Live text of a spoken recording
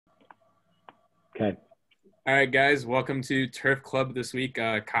Okay. All right, guys, welcome to Turf Club this week.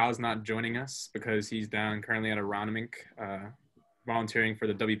 Kyle's not joining us because he's down currently at Aronimink, volunteering for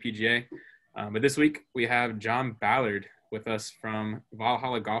the WPGA. But this week we have John Ballard with us from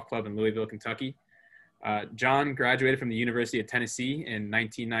Valhalla Golf Club in Louisville, Kentucky. John graduated from the University of Tennessee in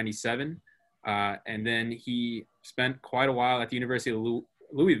 1997, and then he spent quite a while at the University of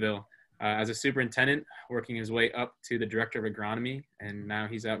Louisville as a superintendent, working his way up to the director of agronomy, and now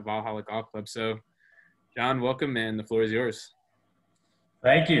he's at Valhalla Golf Club. So John, welcome, and the floor is yours.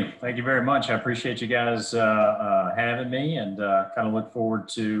 Thank you. Thank you very much. I appreciate you guys having me and kind of look forward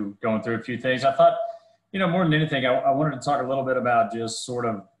to going through a few things. I thought, more than anything, I wanted to talk a little bit about just sort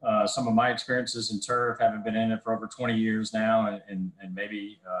of some of my experiences in turf, having been in it for over 20 years now, and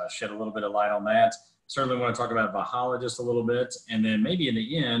maybe shed a little bit of light on that. Certainly want to talk about Valhalla just a little bit, and then maybe in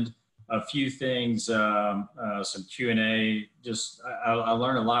the end, a few things, some Q&A. Just I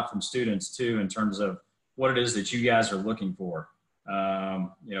learned a lot from students too in terms of what it is that you guys are looking for.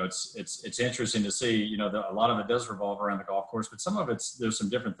 It's interesting to see, a lot of it does revolve around the golf course, but some of there's some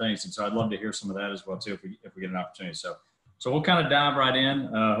different things. And so I'd love to hear some of that as well too, if we get an opportunity. So we'll kind of dive right in.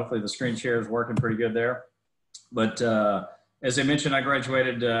 Hopefully the screen share is working pretty good there. But as I mentioned, I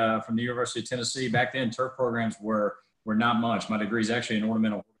graduated from the University of Tennessee. Back then, turf programs were not much. My degree is actually in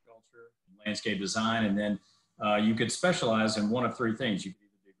ornamental horticulture and landscape design. And then you could specialize in one of three things. You could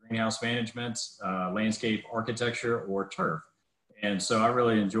either do greenhouse management, landscape architecture, or turf. And so I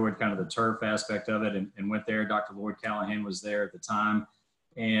really enjoyed kind of the turf aspect of it and went there. Dr. Lloyd Callahan was there at the time.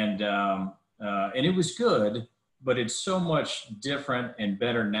 And it was good, but it's so much different and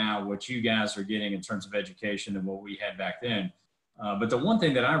better now what you guys are getting in terms of education than what we had back then. But the one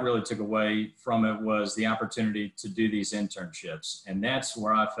thing that I really took away from it was the opportunity to do these internships. And that's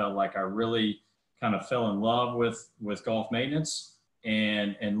where I felt like I really kind of fell in love with golf maintenance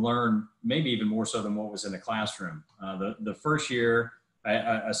and learn maybe even more so than what was in the classroom. The first year,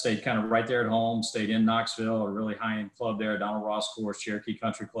 I stayed kind of right there at home, stayed in Knoxville, a really high-end club there, Donald Ross Course, Cherokee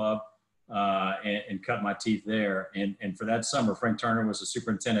Country Club, and cut my teeth there. And for that summer, Frank Turner was the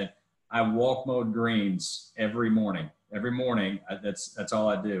superintendent. I walk mowed greens every morning. Every morning, that's all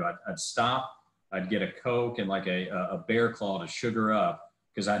I do. I'd stop, I'd get a Coke and like a Bear Claw to sugar up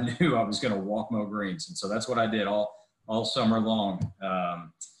because I knew I was going to walk mow greens. And so that's what I did all summer long.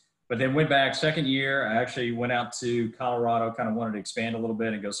 But then went back second year. I actually went out to Colorado, kind of wanted to expand a little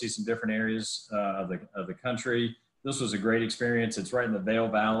bit and go see some different areas of the country. This was a great experience. It's right in the Vail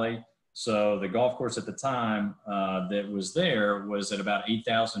Valley. So the golf course at the time that was there was at about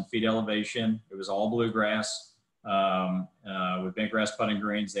 8,000 feet elevation. It was all bluegrass with bent grass putting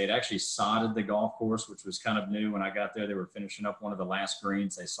greens. They had actually sodded the golf course, which was kind of new when I got there. They were finishing up one of the last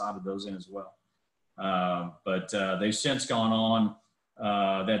greens. They sodded those in as well. But they've since gone on.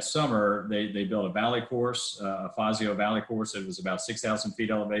 That summer, they built a valley course, a Fazio Valley course. It was about 6,000 feet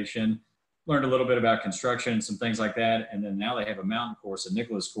elevation. Learned a little bit about construction and some things like that. And then now they have a mountain course, a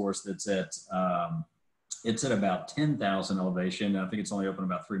Nicholas course that's it's at about 10,000 elevation. I think it's only open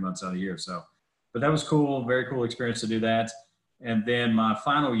about 3 months out of the year. So, but that was cool, very cool experience to do that. And then my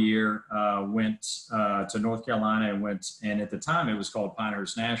final year went to North Carolina and at the time it was called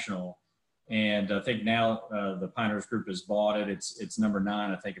Pinehurst National. And I think now the Pinehurst Group has bought it. It's number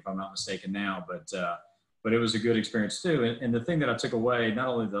 9, I think, if I'm not mistaken now. But it was a good experience too. And the thing that I took away, not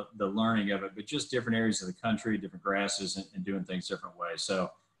only the learning of it, but just different areas of the country, different grasses, and doing things different ways. So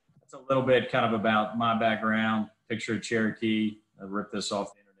that's a little bit kind of about my background. Picture of Cherokee. I ripped this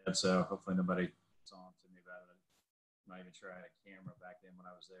off the internet, so hopefully nobody saw to me about it. I'm not even sure I had a camera back then when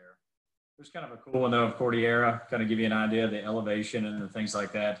I was there. There's kind of a cool one though of Cordillera, kind of give you an idea of the elevation and the things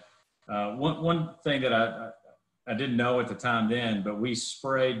like that. One thing that I didn't know at the time then, but we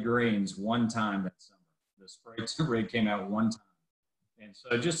sprayed greens one time that summer. The spray rig came out one time. And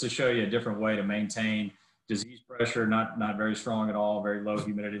so just to show you a different way to maintain disease pressure, not very strong at all, very low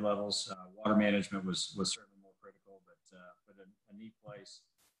humidity levels. Water management was certainly more critical, but a neat place.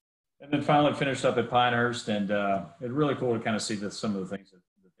 And then finally finished up at Pinehurst, and it's really cool to kind of see some of the things that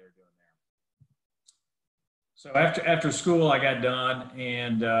they're doing there. So after school, I got done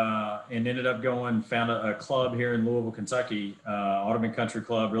and ended up found a club here in Louisville, Kentucky, Audubon Country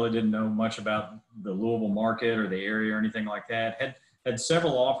Club. Really didn't know much about the Louisville market or the area or anything like that. Had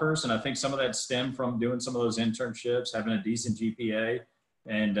several offers, and I think some of that stemmed from doing some of those internships, having a decent GPA,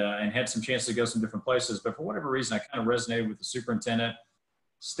 and had some chance to go some different places. But for whatever reason, I kind of resonated with the superintendent.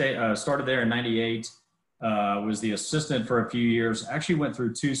 Started there in '98. Was the assistant for a few years. Actually went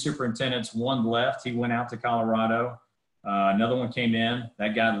through 2 superintendents. One left. He went out to Colorado. Another one came in.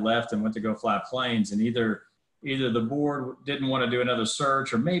 That guy left and went to go fly planes. And either either the board didn't want to do another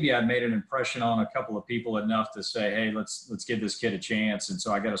search, or maybe I'd made an impression on a couple of people enough to say, hey, let's give this kid a chance. And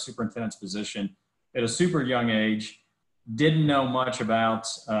so I got a superintendent's position at a super young age. Didn't know much about,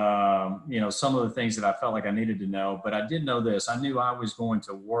 some of the things that I felt like I needed to know, but I did know this. I knew I was going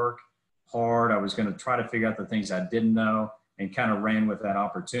to work hard. I was going to try to figure out the things I didn't know, and kind of ran with that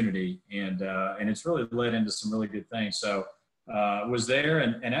opportunity. And it's really led into some really good things. So was there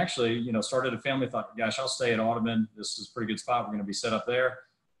and actually, started a family, thought, gosh, I'll stay at Audubon. This is a pretty good spot. We're going to be set up there.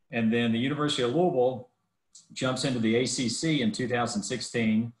 And then the University of Louisville jumps into the ACC in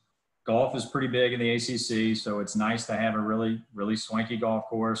 2016. Golf is pretty big in the ACC, so it's nice to have a really, really swanky golf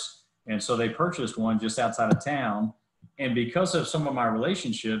course. And so they purchased one just outside of town. And because of some of my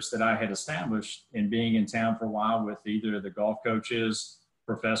relationships that I had established in being in town for a while with either the golf coaches,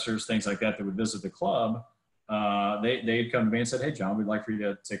 professors, things like that would visit the club, they'd come to me and said, hey, John, we'd like for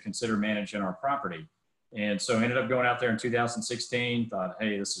you to consider managing our property. And so I ended up going out there in 2016, thought,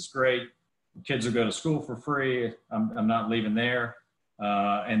 hey, this is great. Kids will go to school for free. I'm not leaving there.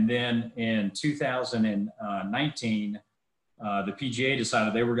 And then in 2019, the PGA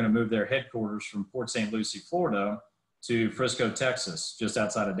decided they were going to move their headquarters from Port St. Lucie, Florida, to Frisco, Texas, just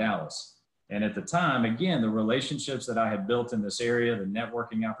outside of Dallas. And at the time, again, the relationships that I had built in this area, the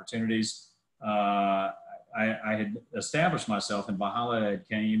networking opportunities, I had established myself, and Valhalla had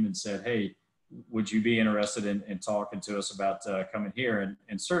came and said, hey, would you be interested in talking to us about coming here?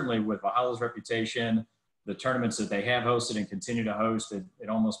 And certainly with Valhalla's reputation, the tournaments that they have hosted and continue to host, it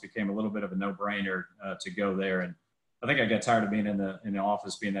almost became a little bit of a no-brainer to go there. And I think I got tired of being in the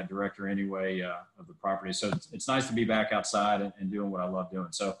office, being that director anyway of the property. So it's nice to be back outside and doing what I love doing.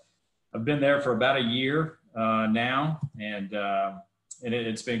 So I've been there for about a year now, and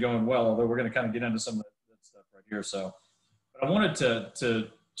it's been going well, although we're going to kind of get into some of that stuff right here. So but I wanted to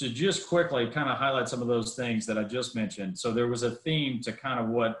just quickly kind of highlight some of those things that I just mentioned. So there was a theme to kind of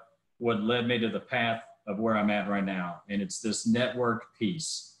what led me to the path of where I'm at right now. And it's this network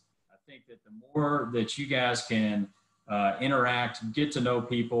piece. I think that the more that you guys can interact, get to know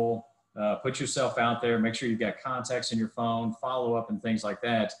people, put yourself out there, make sure you've got contacts in your phone, follow up and things like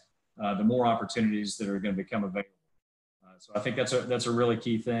that, the more opportunities that are going to become available. So I think that's a really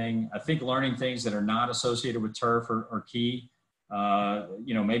key thing. I think learning things that are not associated with turf are key.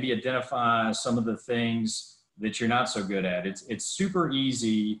 Maybe identify some of the things that you're not so good at. It's super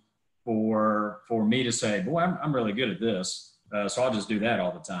easy for me to say, boy, I'm really good at this. So I'll just do that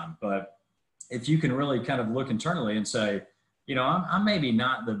all the time. But if you can really kind of look internally and say, I'm maybe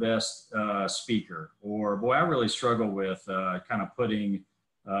not the best speaker, or boy, I really struggle with kind of putting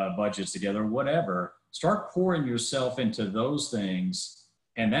budgets together, whatever. Start pouring yourself into those things,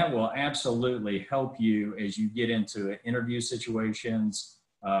 and that will absolutely help you as you get into interview situations,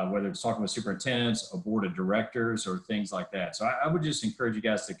 whether it's talking with superintendents, a board of directors, or things like that. So I would just encourage you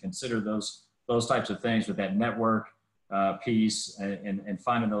guys to consider those types of things with that network piece and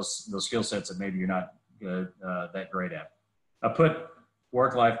finding those skill sets that maybe you're not that great at. I put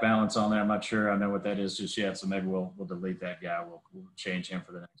work-life balance on there. I'm not sure I know what that is just yet, so maybe we'll delete that guy. We'll change him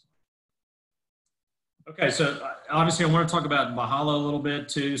for the next one. Okay, so obviously I want to talk about Valhalla a little bit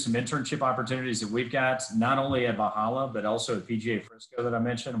too, some internship opportunities that we've got, not only at Valhalla, but also at PGA Frisco that I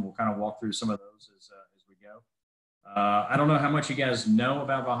mentioned, and we'll kind of walk through some of those as we go. I don't know how much you guys know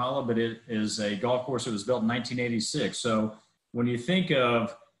about Valhalla, but it is a golf course that was built in 1986. So when you think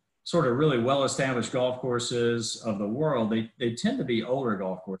of sort of really well-established golf courses of the world, they tend to be older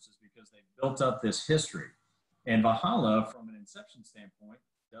golf courses because they've built up this history. And Valhalla, from an inception standpoint,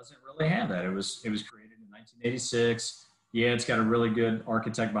 doesn't really have that. It was created in 1986. Yeah, it's got a really good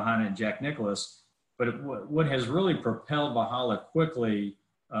architect behind it, Jack Nicklaus. But what has really propelled Valhalla quickly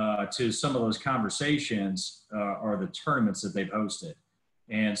to some of those conversations are the tournaments that they've hosted.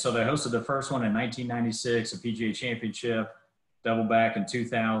 And so they hosted the first one in 1996, a PGA Championship, double back in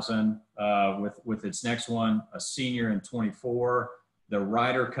 2000, with its next one, a senior in 24, the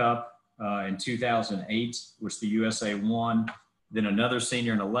Ryder Cup in 2008, which the USA won. Then another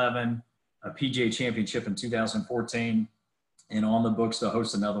senior in 11, a PGA Championship in 2014, and on the books to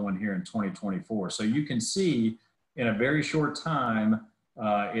host another one here in 2024. So you can see in a very short time,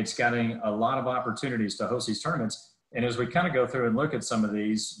 it's getting a lot of opportunities to host these tournaments. And as we kind of go through and look at some of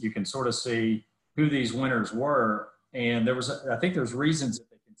these, you can sort of see who these winners were. And I think there's reasons that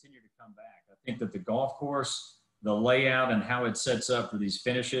they continue to come back. I think that the golf course, the layout and how it sets up for these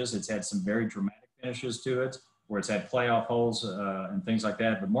finishes, it's had some very dramatic finishes to it, where it's had playoff holes and things like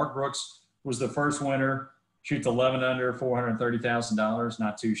that. But Mark Brooks was the first winner, shoots 11 under, $430,000,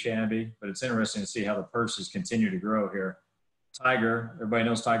 not too shabby. But it's interesting to see how the purses continue to grow here. Tiger, everybody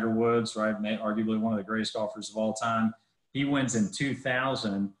knows Tiger Woods, right? Arguably one of the greatest golfers of all time. He wins in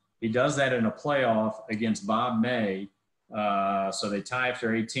 2000. He does that in a playoff against Bob May. So they tie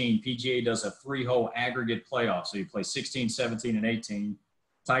after 18. PGA does a 3-hole aggregate playoff. So you play 16, 17, and 18.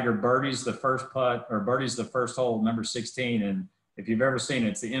 Tiger birdies the first putt, or birdies the first hole, number 16. And if you've ever seen it,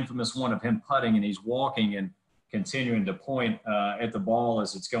 it's the infamous one of him putting and he's walking and continuing to point at the ball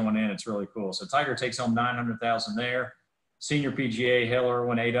as it's going in. It's really cool. So Tiger takes home $900,000 there. Senior PGA, Hiller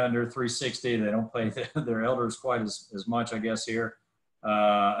went 8 under, 360. They don't play their elders quite as much, I guess, here.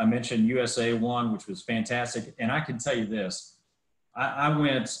 I mentioned USA won, which was fantastic. And I can tell you this.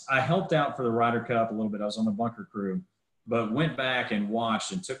 I helped out for the Ryder Cup a little bit. I was on the bunker crew, but went back and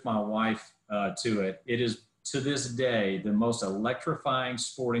watched and took my wife to it. It is, to this day, the most electrifying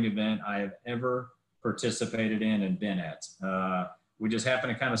sporting event I have ever participated in and been at. We just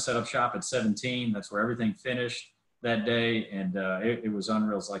happened to kind of set up shop at 17. That's where everything finished that day, and it was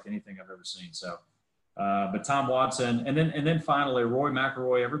unreal. It's like anything I've ever seen. So, but Tom Watson, and then finally Roy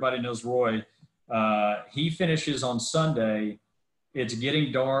McIlroy. Everybody knows Roy. He finishes on Sunday. It's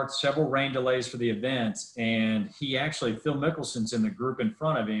getting dark, several rain delays for the event, and Phil Mickelson's in the group in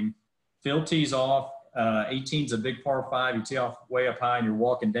front of him. Phil tees off. 18's a big par 5. You tee off way up high, and you're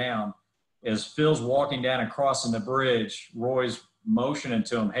walking down. As Phil's walking down and crossing the bridge, Roy's motioning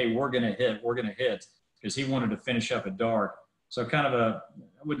to him, "Hey, we're gonna hit," because he wanted to finish up at dark. So kind of I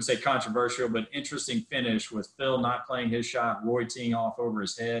wouldn't say controversial, but interesting finish with Phil not playing his shot, Roy teeing off over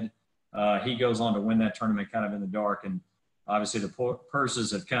his head. He goes on to win that tournament kind of in the dark. And obviously the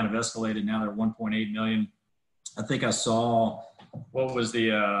purses have kind of escalated. Now they're 1.8 million. I think I saw, what was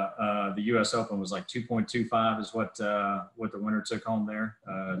the U.S. Open was like 2.25 is what the winner took home there,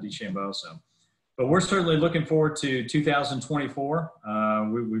 DeChambeau. So. But we're certainly looking forward to 2024.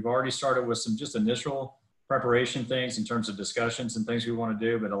 We've already started with some just initial preparation things in terms of discussions and things we want to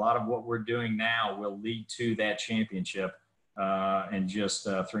do. But a lot of what we're doing now will lead to that championship in just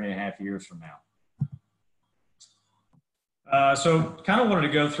 3.5 years from now. So kind of wanted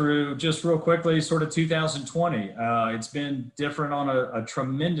to go through just real quickly sort of 2020. It's been different on a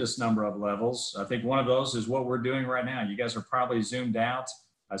tremendous number of levels. I think one of those is what we're doing right now. You guys are probably zoomed out.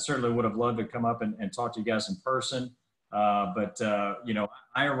 I certainly would have loved to come up and talk to you guys in person. But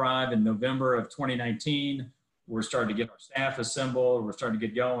I arrived in November of 2019. We're starting to get our staff assembled. We're starting to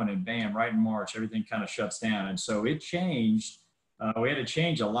get going, and bam, right in March, everything kind of shuts down. And so it changed. We had to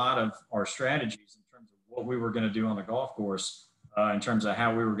change a lot of our strategies in terms of what we were going to do on the golf course, in terms of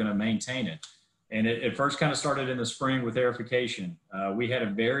how we were going to maintain it. And it first kind of started in the spring with aerification. We had a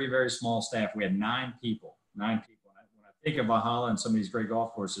very, very small staff. We had 9 people. Think of Valhalla and some of these great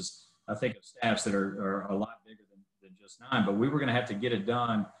golf courses, I think of staffs that are a lot bigger than just 9, but we were going to have to get it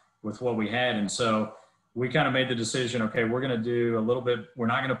done with what we had. And so we kind of made the decision, okay, we're going to do a little bit, we're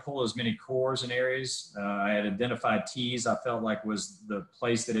not going to pull as many cores in areas. I had identified tees I felt like was the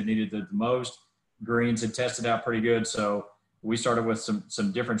place that it needed the most. Greens had tested out pretty good. So we started with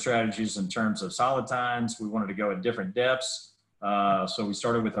some different strategies in terms of solid tines. We wanted to go at different depths. So we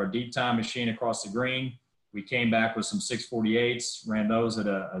started with our deep time machine across the green. We came back with some 648s, ran those at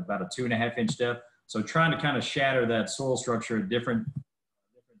about a 2.5-inch depth. So trying to kind of shatter that soil structure at different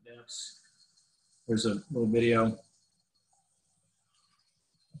depths. There's a little video.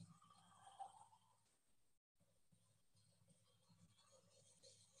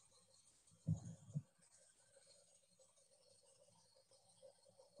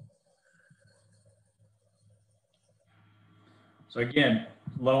 So again,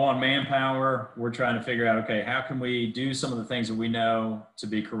 low on manpower. We're trying to figure out, okay, how can we do some of the things that we know to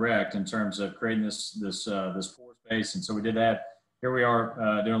be correct in terms of creating this pore space. And so we did that. Here we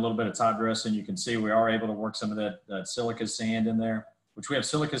are doing a little bit of top dressing. You can see we are able to work some of that silica sand in there, which we have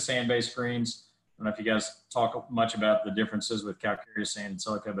silica sand-based greens. I don't know if you guys talk much about the differences with calcareous sand and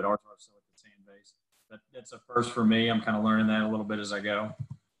silica, but ours are silica sand-based. That's a first for me. I'm kind of learning that a little bit as I go.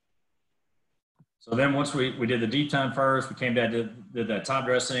 So then once we did the deep time first, we came down, did that top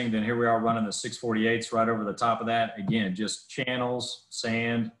dressing. Then here we are running the 648s right over the top of that. Again, just channels,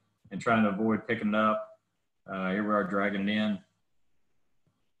 sand, and trying to avoid picking it up. Here we are dragging it in.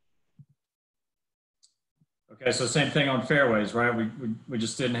 Okay, so same thing on fairways, right? We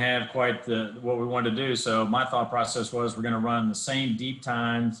just didn't have quite what we wanted to do. So my thought process was we're going to run the same deep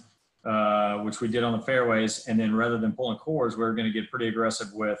times, which we did on the fairways. And then rather than pulling cores, we're going to get pretty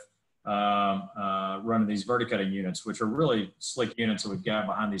aggressive with running these verticutting units, which are really slick units that we've got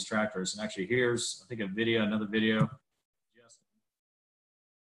behind these tractors. And actually here's, I think, another video.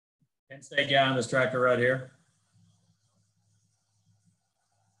 Penn State guy on this tractor right here.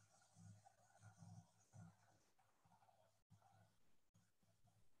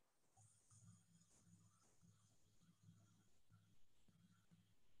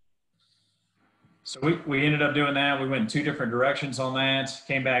 So we ended up doing that. We went in two different directions on that.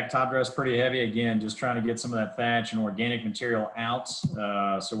 Came back top dress pretty heavy again, just trying to get some of that thatch and organic material out.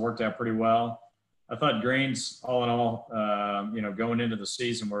 So it worked out pretty well. I thought greens, all in all, going into the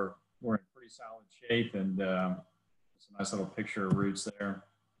season, we're in pretty solid shape, and it's a nice little picture of roots there.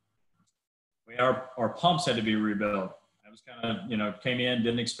 Our pumps had to be rebuilt. That was kind of, came in,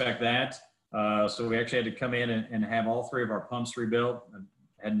 didn't expect that. So we actually had to come in and have all three of our pumps rebuilt.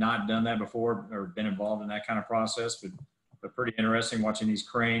 Had not done that before or been involved in that kind of process, but pretty interesting watching these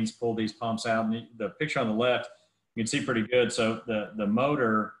cranes pull these pumps out. And the picture on the left, you can see pretty good. So the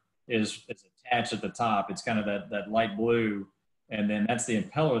motor is attached at the top. It's kind of that light blue. And then that's the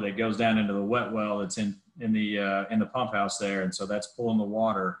impeller that goes down into the wet well that's in the pump house there. And so that's pulling the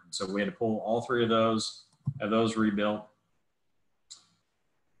water. So we had to pull all three of those, have those rebuilt.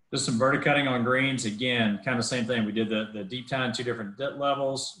 Just some verticutting on greens. Again, kind of same thing. We did the deep tine, two different dip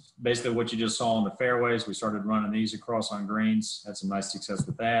levels. Basically what you just saw on the fairways. We started running these across on greens. Had some nice success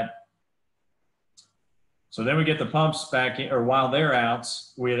with that. So then we get the pumps back in, or while they're out,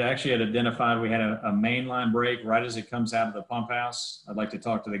 we had identified we had a mainline break right as it comes out of the pump house. I'd like to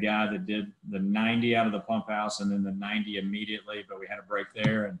talk to the guy that did the 90 out of the pump house and then the 90 immediately, but we had a break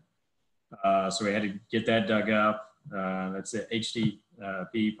there. And so we had to get that dug up. That's the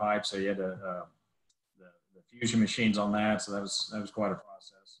HDPE pipe. So you had the fusion machines on that. So that was quite a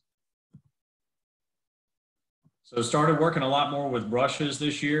process. So started working a lot more with brushes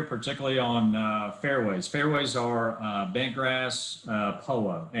this year, particularly on fairways. Fairways are bent grass,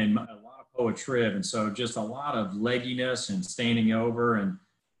 POA, and a lot of POA trib. And so just a lot of legginess and standing over.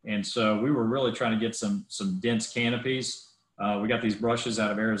 And so we were really trying to get some dense canopies. We got these brushes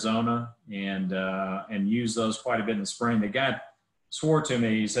out of Arizona and used those quite a bit in the spring. The guy swore to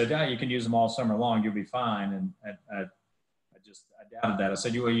me, he said, "Yeah, you can use them all summer long, you'll be fine." And I doubted that. I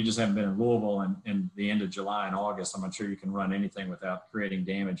said, "Well, you just haven't been in Louisville in the end of July and August. I'm not sure you can run anything without creating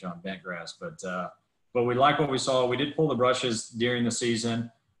damage on bent grass." But we like what we saw. We did pull the brushes during the season,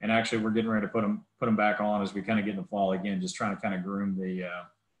 and actually we're getting ready to put them back on as we kind of get in the fall again, just trying to kind of groom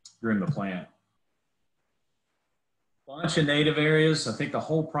the plant. Bunch of native areas. I think the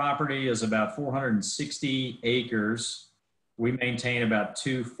whole property is about 460 acres. We maintain about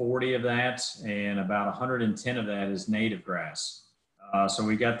 240 of that, and about 110 of that is native grass. So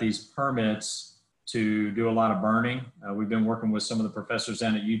we got these permits to do a lot of burning. We've been working with some of the professors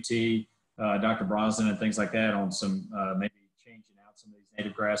down at UT, Dr. Brosnan and things like that on some maybe changing out some of these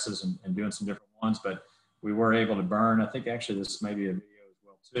native grasses and doing some different ones, but we were able to burn. I think actually this may be a video as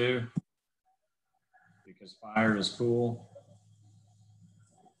well too, because fire is cool.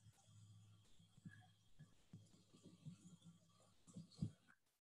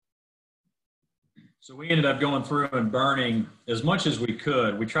 So we ended up going through and burning as much as we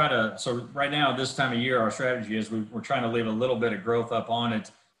could. We try to, so right now, this time of year, our strategy is we're trying to leave a little bit of growth up on it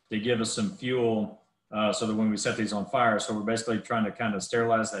to give us some fuel so that when we set these on fire. So we're basically trying to kind of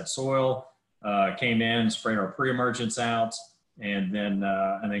sterilize that soil, came in, sprayed our pre-emergents out, and then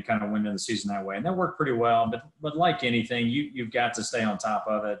kind of went into the season that way. And that worked pretty well, but like anything, you've got to stay on top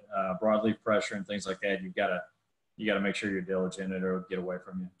of it, broadleaf pressure and things like that. You got to make sure you're diligent and it'll get away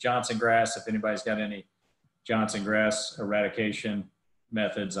from you. Johnson grass, if anybody's got any Johnson grass eradication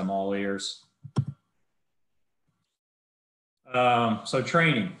methods, I'm all ears. So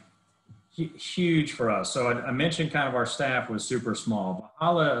training, huge for us. So I mentioned kind of our staff was super small.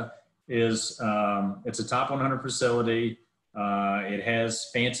 Valhalla is, it's a top 100 facility. It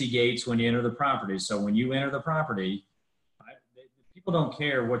has fancy gates when you enter the property. So when you enter the property, people don't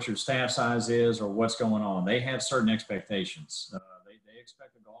care what your staff size is or what's going on. They have certain expectations. They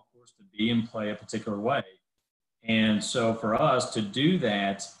expect the golf course to be and play a particular way. And so for us to do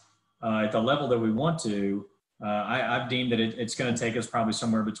that at the level that we want to, I've deemed that it's going to take us probably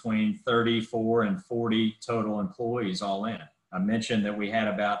somewhere between 34 and 40 total employees all in. I mentioned that we had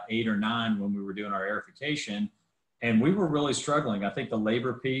about 8 or 9 when we were doing our aerification, and we were really struggling. I think the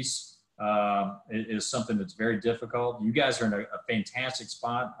labor piece is something that's very difficult. You guys are in a fantastic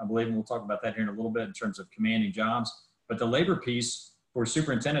spot, I believe, and we'll talk about that here in a little bit in terms of commanding jobs. But the labor piece for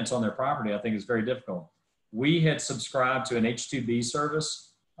superintendents on their property, I think, is very difficult. We had subscribed to an H-2B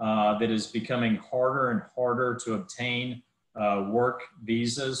service that is becoming harder and harder to obtain work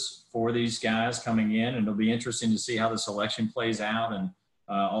visas for these guys coming in, and it'll be interesting to see how this election plays out and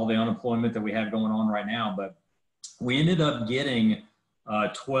all the unemployment that we have going on right now. But we ended up getting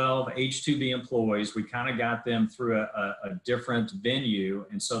 12 H-2B employees. We kind of got them through a different venue.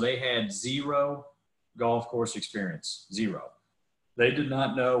 And so they had 0 golf course experience, 0. They did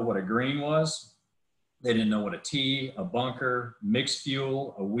not know what a green was. They didn't know what a tee, a bunker, mixed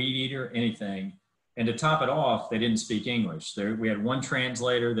fuel, a weed eater, anything. And to top it off, they didn't speak English. We had one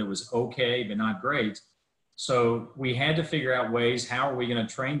translator that was okay, but not great. So we had to figure out ways, how are we going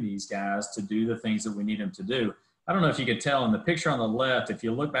to train these guys to do the things that we need them to do? I don't know if you could tell in the picture on the left, if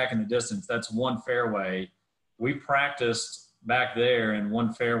you look back in the distance, that's one fairway. We practiced back there in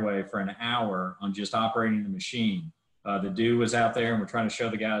one fairway for an hour on just operating the machine. The dude was out there and we're trying to show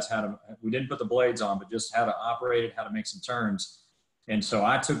the guys how to, we didn't put the blades on, but just how to operate it, how to make some turns. And so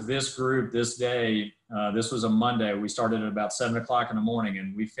I took this group this day, this was a Monday. We started at about 7 o'clock in the morning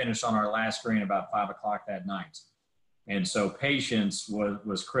and we finished on our last green about 5 o'clock that night. And so patience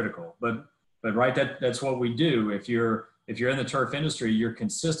was critical, but right, that's what we do. If you're in the turf industry, you're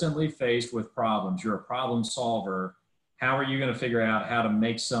consistently faced with problems. You're a problem solver. How are you going to figure out how to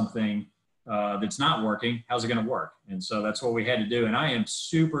make something that's not working? How's it going to work? And so that's what we had to do. And I am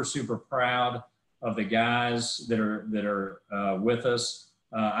super, super proud of the guys that are with us.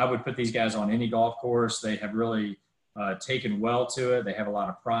 I would put these guys on any golf course. They have really taken well to it. They have a lot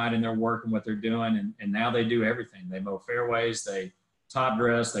of pride in their work and what they're doing. And now they do everything. They mow fairways, they top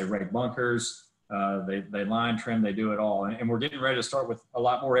dress, they rake bunkers, they line trim, they do it all. And we're getting ready to start with a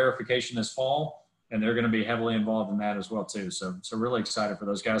lot more aerification this fall, and they're going to be heavily involved in that as well too. So really excited for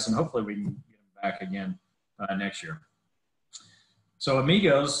those guys, and hopefully we can get them back again next year. So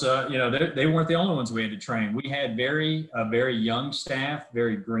Amigos, they weren't the only ones we had to train. We had a very young staff,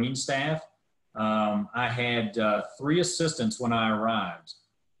 very green staff. I had 3 assistants when I arrived.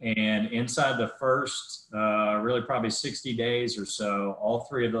 And inside the first, really probably 60 days or so, all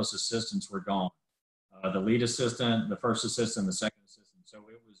 3 of those assistants were gone. The lead assistant, the first assistant, the second assistant. So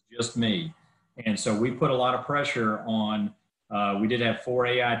it was just me. And so we put a lot of pressure on, we did have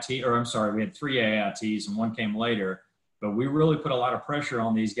 3 AITs and 1 came later. But we really put a lot of pressure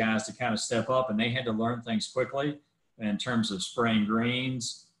on these guys to kind of step up, and they had to learn things quickly in terms of spraying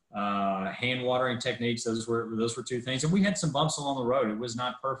greens, hand watering techniques. Those were 2 things. And we had some bumps along the road. It was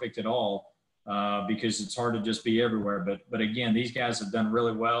not perfect at all because it's hard to just be everywhere. But again, these guys have done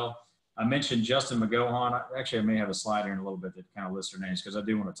really well. I mentioned Justin McGohan. Actually, I may have a slide here in a little bit that kind of lists their names because I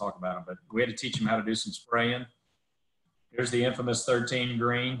do want to talk about them. But we had to teach them how to do some spraying. Here's the infamous 13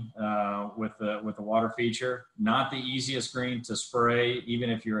 green with the water feature. Not the easiest green to spray, even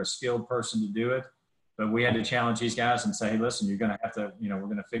if you're a skilled person to do it. But we had to challenge these guys and say, hey, listen, you're going to have to, we're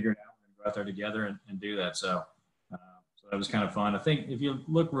going to figure it out. We're going to go out there together and do that. So that was kind of fun. I think if you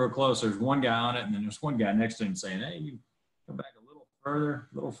look real close, there's one guy on it, and then there's one guy next to him saying, hey, you come back a little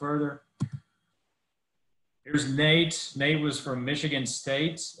further. Here's Nate. Nate was from Michigan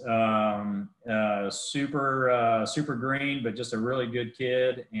State. Super green, but just a really good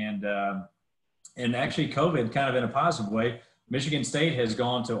kid. And actually COVID kind of in a positive way. Michigan State has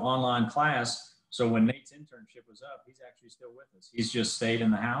gone to online class. So when Nate's internship was up, he's actually still with us. He's just stayed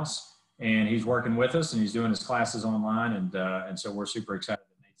in the house and he's working with us and he's doing his classes online. And so we're super excited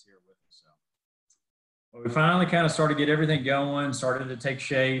that Nate's here with us. So well, we finally kind of started to get everything going, started to take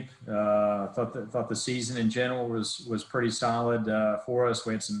shape. Thought the season in general was pretty solid for us.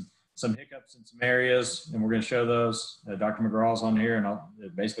 We had some hiccups in some areas, and we're going to show those. Dr. McGraw's on here, and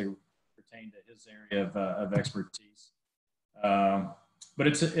it basically pertain to his area of expertise. But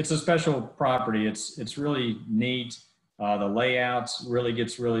it's a special property. It's really neat. The layouts really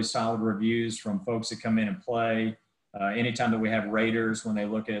gets really solid reviews from folks that come in and play. Anytime that we have raters, when they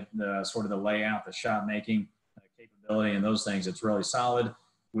look at the sort of the layout, the shot making capability and those things, it's really solid.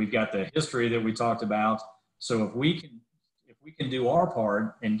 We've got the history that we talked about. So if we can do our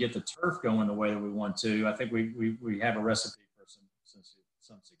part and get the turf going the way that we want to, I think we have a recipe for some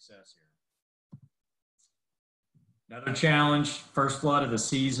success here. Another challenge, first flood of the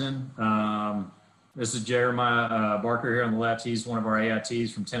season. This is Jeremiah Barker here on the left. He's one of our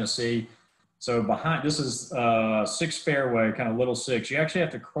AITs from Tennessee. So behind, this is 6 fairway, kind of little 6. You actually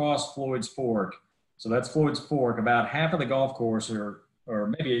have to cross Floyd's Fork. So that's Floyd's Fork. About half of the golf course, or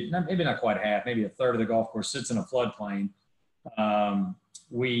maybe not quite half, maybe a third of the golf course sits in a floodplain.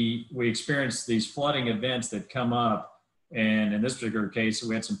 We experienced these flooding events that come up, and in this particular case,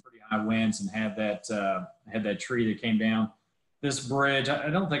 we had some pretty high winds and had that tree that came down. This bridge, I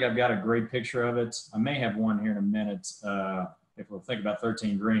don't think I've got a great picture of it. I may have one here in a minute. If we'll think about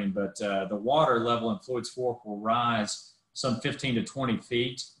 13 green, but the water level in Floyd's Fork will rise some 15 to 20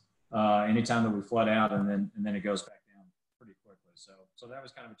 feet anytime that we flood out, and then it goes back down pretty quickly. So that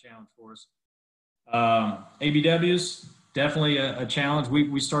was kind of a challenge for us. ABWs, definitely a challenge.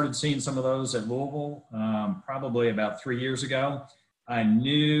 We started seeing some of those at Louisville probably about 3 years ago. I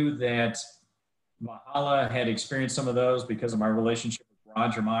knew that Valhalla had experienced some of those because of my relationship with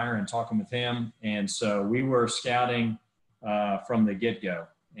Roger Meyer and talking with him, and so we were scouting from the get-go.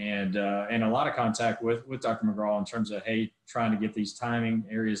 and a lot of contact with Dr. McGraw in terms of, hey, trying to get these timing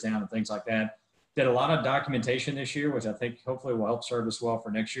areas down and things like that. Did a lot of documentation this year, which I think hopefully will help serve us well for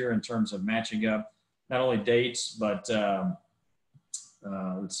next year in terms of matching up not only dates, but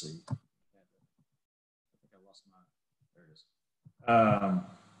let's see. I think I lost my, there it is.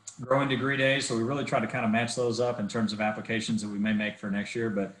 Growing degree days. So we really try to kind of match those up in terms of applications that we may make for next year.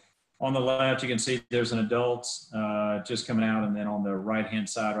 But on the left, you can see there's an adult just coming out. And then on the right-hand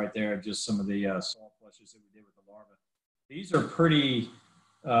side right there, just some of the salt flushes that we did with the larva. These are pretty,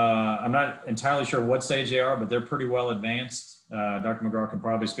 I'm not entirely sure what stage they are, but they're pretty well advanced. Dr. McGraw can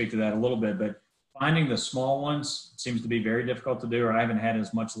probably speak to that a little bit, but finding the small ones seems to be very difficult to do, or I haven't had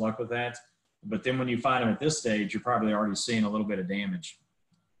as much luck with that. But then when you find them at this stage, you're probably already seeing a little bit of damage.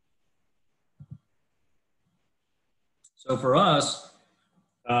 So for us,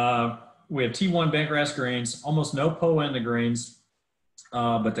 we have T1 bentgrass greens, almost no POA in the greens,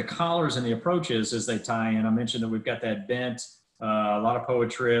 but the collars and the approaches as they tie in. I mentioned that we've got that bent, a lot of POA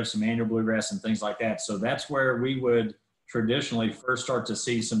trips, some annual bluegrass and things like that. So that's where we would traditionally first start to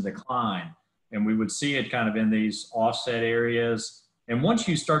see some decline. And we would see it kind of in these offset areas. And once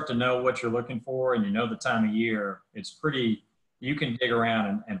you start to know what you're looking for and you know the time of year, it's pretty, you can dig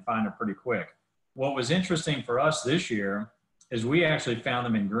around and find it pretty quick. What was interesting for us this year is we actually found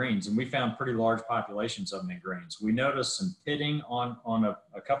them in greens, and we found pretty large populations of them in greens. We noticed some pitting on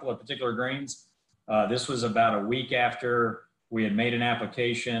a couple of particular greens. This was about a week after we had made an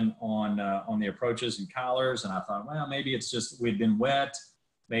application on the approaches and collars, and I thought, well, maybe it's just we'd been wet.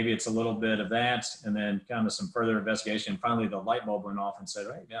 Maybe it's a little bit of that, and then kind of some further investigation. Finally, the light bulb went off and said,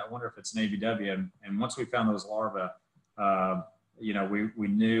 hey, yeah, I wonder if it's an ABW. And once we found those larvae, you know, we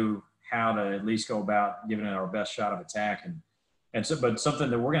knew how to at least go about giving it our best shot of attack. And so, but something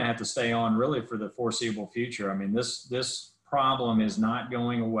that we're going to have to stay on really for the foreseeable future. I mean, this problem is not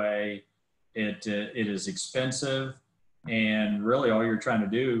going away. It is expensive, and really all you're trying to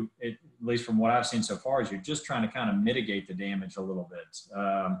do, at least from what I've seen so far, is you're just trying to kind of mitigate the damage a little bit.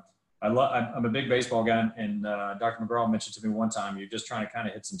 I'm a big baseball guy, and Dr. McGraw mentioned to me one time, you're just trying to kind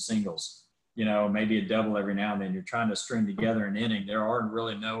of hit some singles, you know, maybe a double every now and then. You're trying to string together an inning. There are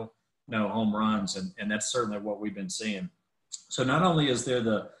really no home runs, and that's certainly what we've been seeing. So not only is there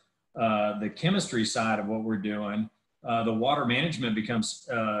the chemistry side of what we're doing, the water management becomes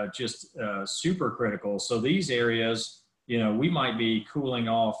just super critical. So these areas, you know, we might be cooling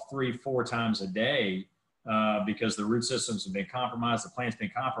off 3-4 times a day because the root systems have been compromised, the plant's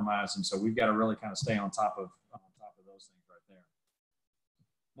been compromised, and so we've got to really kind of stay on top of those things right there.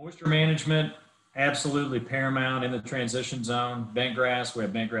 Moisture management, absolutely paramount in the transition zone. Bentgrass, we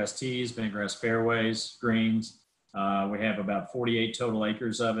have bentgrass tees, bentgrass fairways, greens. We have about 48 total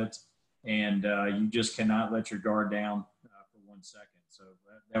acres of it, and you just cannot let your guard down for 1 second. So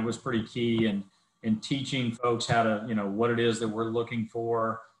that was pretty key in teaching folks how to, you know, what it is that we're looking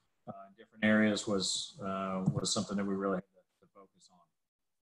for in different areas was something that we really had to focus on.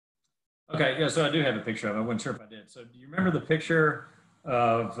 Okay, yeah, so I do have a picture of it. I wasn't sure if I did. So do you remember the picture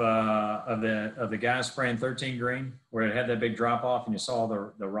of the guy spraying 13 green where it had that big drop off and you saw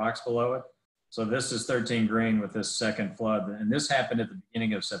the rocks below it? So this is 13 green with this second flood, and this happened at the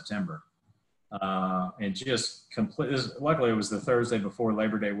beginning of September. And just luckily it was the Thursday before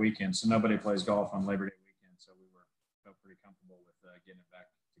Labor Day weekend, so nobody plays golf on Labor Day weekend, so we felt pretty comfortable with getting it back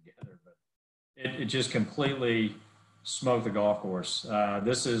together. But it just completely smoked the golf course.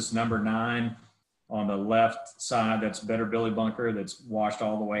 This is number 9 on the left side. That's Better Billy Bunker that's washed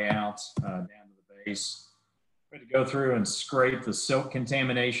all the way out down to the base. We had to go through and scrape the silt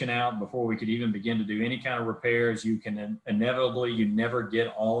contamination out before we could even begin to do any kind of repairs. You can inevitably, you never get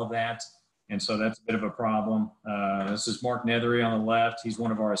all of that. And so that's a bit of a problem. This is Mark Nethery on the left. He's one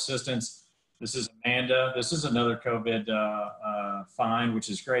of our assistants. This is Amanda. This is another COVID find, which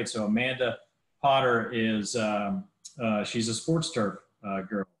is great. So Amanda Potter is, she's a sports turf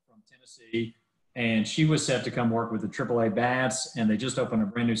girl from Tennessee. And she was set to come work with the AAA Bats. And they just opened a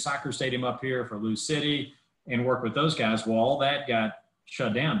brand new soccer stadium up here for Lou City and work with those guys. Well, all that got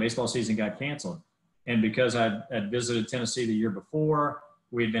shut down. Baseball season got canceled. And because I'd visited Tennessee the year before,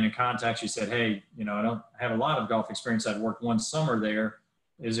 we had been in contact. She said, hey, you know, I don't have a lot of golf experience. I'd worked one summer there.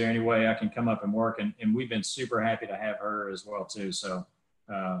 Is there any way I can come up and work? And we've been super happy to have her as well too. So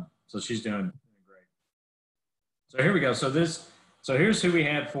she's doing great. So here we go. So here's who we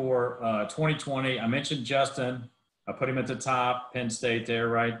had for 2020. I mentioned Justin. I put him at the top, Penn State there,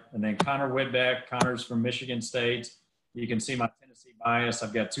 right? And then Connor Whitbeck. Connor's from Michigan State. You can see my Tennessee bias.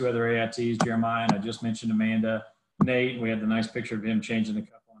 I've got 2 other AITs, Jeremiah, and I just mentioned Amanda. Nate, we had the nice picture of him changing the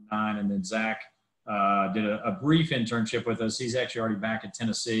cup on 9. And then Zach did a brief internship with us. He's actually already back at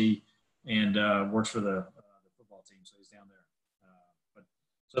Tennessee and works for the football team, so he's down there.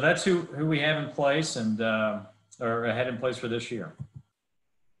 So that's who we have in place and or had in place for this year.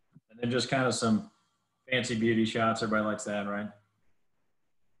 And then just kind of some fancy beauty shots. Everybody likes that, right?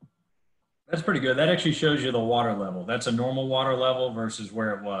 That's pretty good. That actually shows you the water level. That's a normal water level versus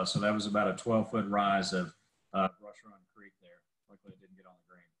where it was. So that was about a 12-foot rise of Brush Run Creek there. Luckily, it didn't get on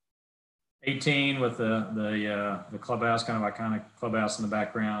the green. 18 with the clubhouse, kind of iconic clubhouse in the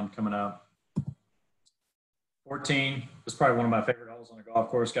background coming up. 14 is probably one of my favorite holes on the golf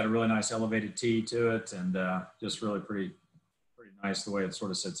course. Got a really nice elevated tee to it, and just really pretty nice the way it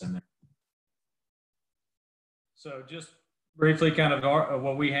sort of sits in there. So just briefly, kind of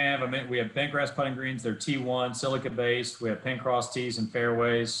what we have. I mean, we have bent grass putting greens. They're T1, silica based. We have pin cross tees and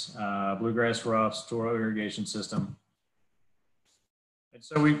fairways, bluegrass roughs, Toro irrigation system. And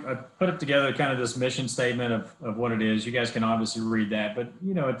so we put it together, kind of this mission statement of what it is. You guys can obviously read that, but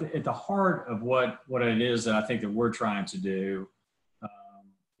you know, at the heart of what it is that I think that we're trying to do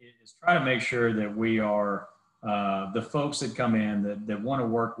is try to make sure that we are the folks that come in that want to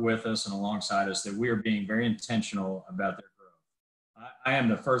work with us and alongside us, that we are being very intentional about their growth. I am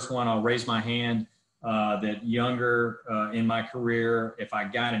the first one. I'll raise my hand that younger in my career, if I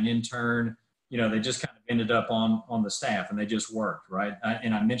got an intern, you know, they just kind of ended up on the staff and they just worked, right?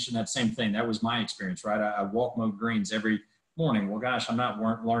 And I mentioned that same thing. That was my experience, right? I walk mowed greens every morning. Well, gosh, I'm not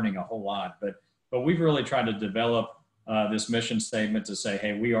learning a whole lot, but we've really tried to develop this mission statement to say,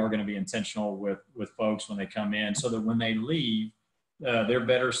 hey, we are going to be intentional with folks when they come in so that when they leave, they're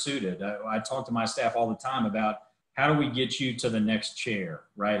better suited. I talk to my staff all the time about how do we get you to the next chair,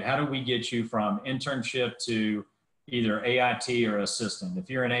 right? How do we get you from internship to either AIT or assistant? If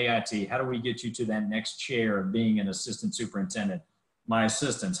you're an AIT, how do we get you to that next chair of being an assistant superintendent? My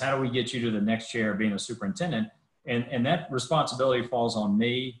assistants, how do we get you to the next chair of being a superintendent? And that responsibility falls on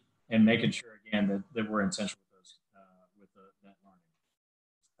me and making sure, again, that we're intentional with that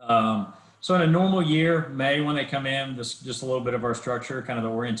learning. So in a normal year, May, when they come in, just a little bit of our structure, kind of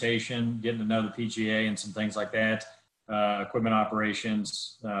the orientation, getting to know the PGA and some things like that, equipment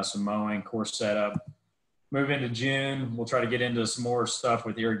operations, some mowing, course setup. Move into June, we'll try to get into some more stuff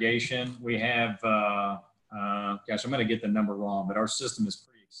with irrigation. We have, gosh, I'm going to get the number wrong, but our system is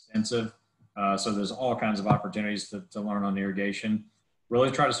pretty extensive. So there's all kinds of opportunities to learn on irrigation.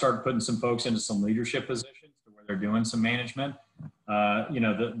 Really try to start putting some folks into some leadership positions where they're doing some management. You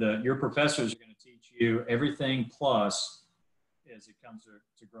know, your professors are going to teach you everything plus as it comes to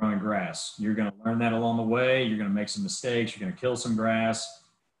growing grass. You're going to learn that along the way. You're going to make some mistakes. You're going to kill some grass.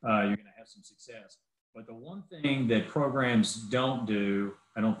 You're going to have some success. But the one thing that programs don't do,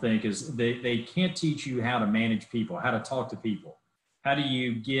 I don't think, is they can't teach you how to manage people, how to talk to people. How do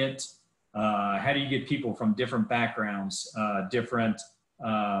you get people from different backgrounds, different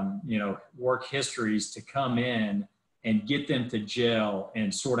you know, work histories to come in and get them to gel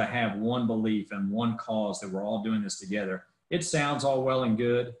and sort of have one belief and one cause that we're all doing this together. It sounds all well and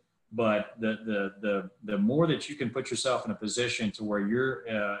good, but the more that you can put yourself in a position to where you're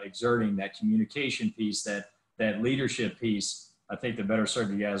exerting that communication piece, that leadership piece, I think the better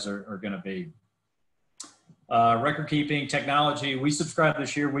served you guys are going to be. Record keeping, technology. We subscribed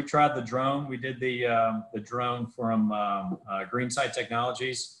this year. We tried the drone. We did the drone from Greensight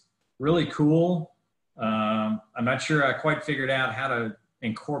Technologies. Really cool. I'm not sure I quite figured out how to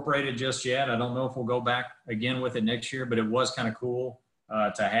incorporate it just yet. I don't know if we'll go back again with it next year, but it was kind of cool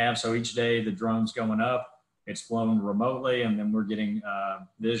to have. So each day the drone's going up, it's flown remotely, and then we're getting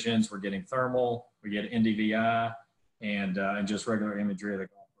visions, we're getting thermal, we get NDVI, and just regular imagery of the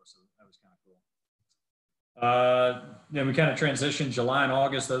golf course. So that was kind of cool. Then we kind of transitioned July and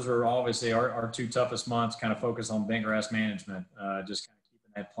August. Those were obviously our two toughest months, kind of focused on bent grass management, just kind of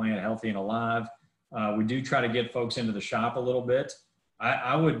keeping that plant healthy and alive. We do try to get folks into the shop a little bit.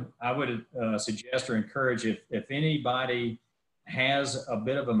 I would suggest or encourage if anybody has a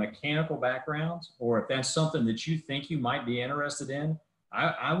bit of a mechanical background, or if that's something that you think you might be interested in,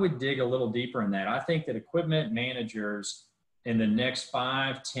 I would dig a little deeper in that. I think that equipment managers in the next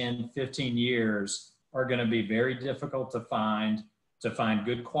 5, 10, 15 years are going to be very difficult to find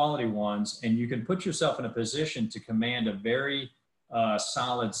good quality ones. And you can put yourself in a position to command a very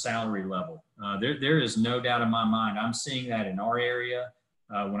solid salary level. There is no doubt in my mind. I'm seeing that in our area.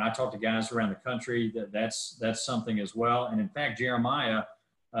 When I talk to guys around the country, that's something as well. And in fact, Jeremiah,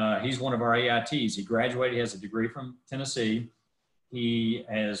 he's one of our AITs. He graduated, he has a degree from Tennessee. He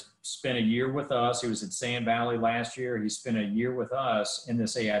has spent a year with us. He was at Sand Valley last year. He spent a year with us in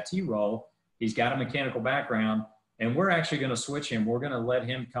this AIT role. He's got a mechanical background, and we're actually going to switch him. We're going to let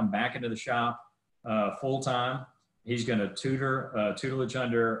him come back into the shop full-time. He's going to tutelage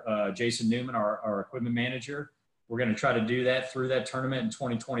under Jason Newman, our equipment manager. We're going to try to do that through that tournament in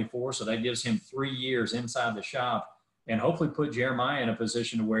 2024. So that gives him 3 years inside the shop, and hopefully put Jeremiah in a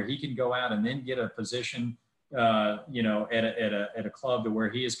position to where he can go out and then get a position, you know, at a club to where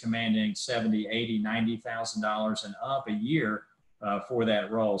he is commanding $70,000, $80,000, $90,000 and up a year for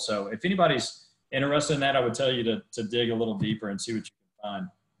that role. So if anybody's interested in that, I would tell you to dig a little deeper and see what you can find.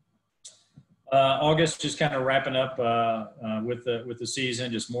 August, just kind of wrapping up with the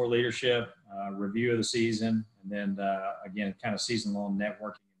season, just more leadership, review of the season, and then again, kind of season-long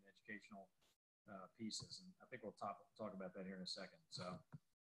networking and educational pieces. And I think we'll talk about that here in a second. So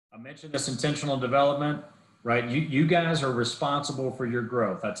I mentioned this intentional development, right? You guys are responsible for your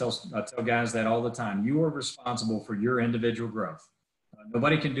growth. I tell guys that all the time. You are responsible for your individual growth.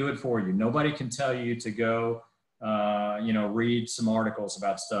 Nobody can do it for you. Nobody can tell you to go, you know, read some articles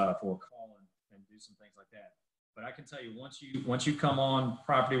about stuff or call and do some things like that. But I can tell you, once you come on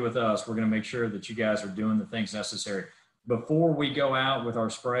property with us, we're going to make sure that you guys are doing the things necessary. Before we go out with our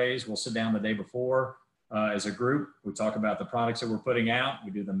sprays, we'll sit down the day before as a group. We talk about the products that we're putting out.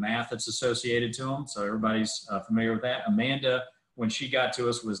 We do the math that's associated to them, so everybody's familiar with that. Amanda, when she got to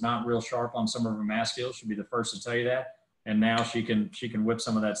us, was not real sharp on some of her math skills. She'll be the first to tell you that. And now she can whip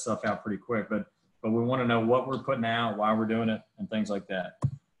some of that stuff out pretty quick. But we want to know what we're putting out, why we're doing it, and things like that.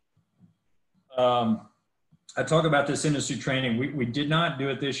 I talk about this industry training. We did not do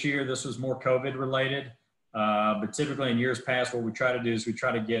it this year. This was more COVID related. But typically in years past, what we try to do is we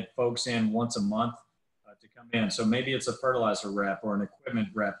try to get folks in once a month to come in. So maybe it's a fertilizer rep or an equipment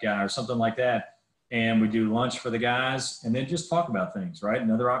rep guy or something like that. And we do lunch for the guys and then just talk about things, right?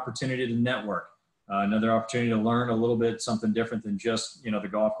 Another opportunity to network. Another opportunity to learn a little bit something different than just, you know, the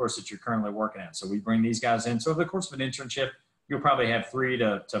golf course that you're currently working at. So we bring these guys in. So over the course of an internship, you'll probably have 3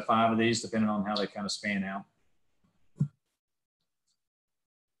 to 5 of these, depending on how they kind of span out.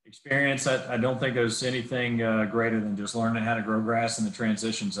 Experience, I don't think there's anything greater than just learning how to grow grass in the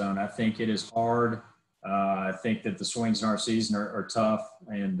transition zone. I think it is hard. I think that the swings in our season are tough.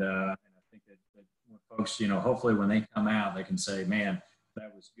 And I think that when folks, you know, hopefully when they come out, they can say, man,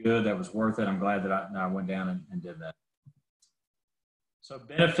 that was good. That was worth it. I'm glad that I went down and did that. So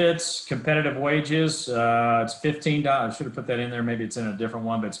benefits, competitive wages, it's $15. I should have put that in there. Maybe it's in a different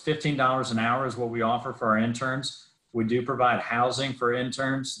one, but it's $15 an hour is what we offer for our interns. We do provide housing for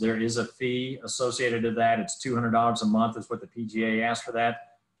interns. There is a fee associated to that. It's $200 a month is what the PGA asked for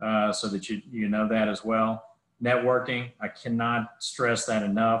that, so that you know that as well. Networking, I cannot stress that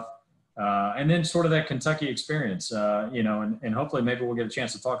enough. And then sort of that Kentucky experience, you know, and hopefully maybe we'll get a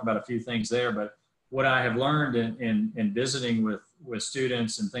chance to talk about a few things there. But what I have learned in visiting with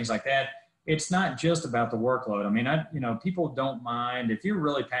students and things like that, it's not just about the workload. I mean, you know, people don't mind if you're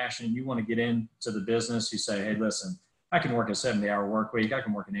really passionate, you want to get into the business, you say, hey, listen, I can work a 70-hour work week. I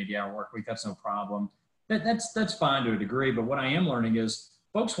can work an 80-hour work week. That's no problem. That's fine to a degree. But what I am learning is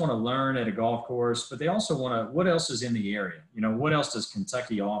folks want to learn at a golf course, but they also want to, what else is in the area? You know, what else does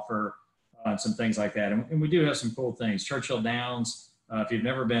Kentucky offer? Some things like that. And we do have some cool things. Churchill Downs, if you've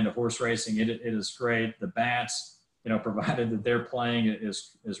never been to horse racing, it is great. The bats, you know, provided that they're playing,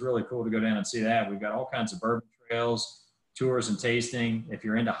 is really cool to go down and see that. We've got all kinds of bourbon trails, tours and tasting. If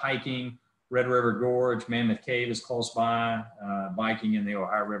you're into hiking, Red River Gorge, Mammoth Cave is close by, biking in the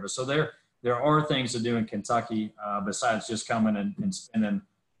Ohio River. So there are things to do in Kentucky besides just coming and spending,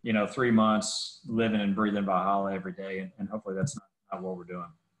 you know, 3 months living and breathing Valhalla every day. And hopefully that's not what we're doing.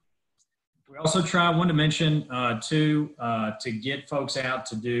 We also wanted to mention too, to get folks out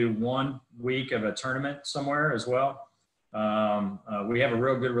to do 1 week of a tournament somewhere as well. We have a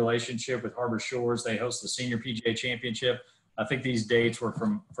real good relationship with Harbor Shores. They host the Senior PGA Championship. I think these dates were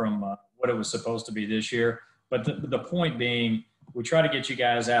from what it was supposed to be this year. But the point being, we try to get you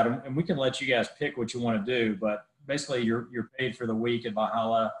guys out, and we can let you guys pick what you want to do. But basically, you're paid for the week at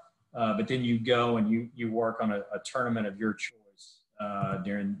Valhalla, but then you go and you work on a tournament of your choice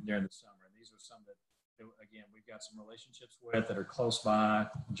during the summer. These are some that, again, we've got some relationships with that are close by.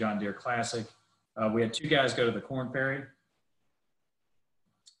 John Deere Classic. We had 2 guys go to the Corn Ferry.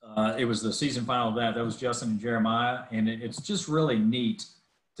 It was the season final of that. That was Justin and Jeremiah. And it's just really neat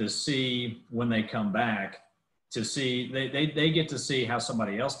to see when they come back, to see they get to see how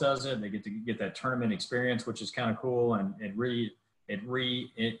somebody else does it. They get to get that tournament experience, which is kind of cool. And it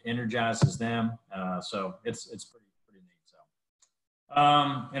re-energizes them. So it's pretty neat. So,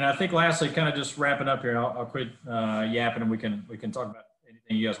 and I think lastly, kind of just wrapping up here, I'll quit yapping and we can talk about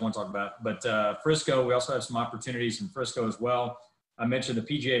anything you guys want to talk about. But Frisco, we also have some opportunities in Frisco as well. I mentioned the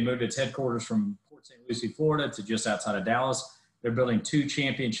PGA moved its headquarters from Port St. Lucie, Florida to just outside of Dallas. They're building 2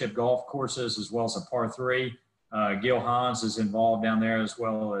 championship golf courses as well as a par 3. Gil Hans is involved down there, as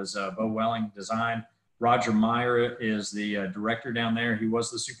well as Bo Welling Design. Roger Meyer is the director down there. He was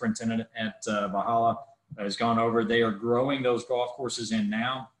the superintendent at Valhalla, has gone over. They are growing those golf courses in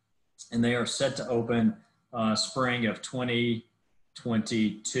now, and they are set to open spring of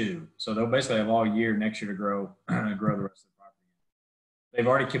 2022. So they'll basically have all year next year to grow the rest of the property. They've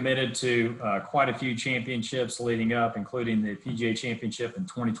already committed to quite a few championships leading up, including the PGA Championship in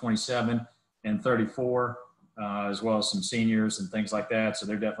 2027 and 34. As well as some seniors and things like that. So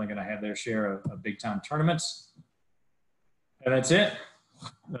they're definitely going to have their share of big time tournaments. And that's it.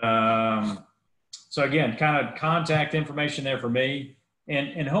 So again, kind of contact information there for me.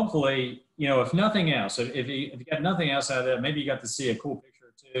 And hopefully, you know, if nothing else, if you got nothing else out of that, maybe you got to see a cool picture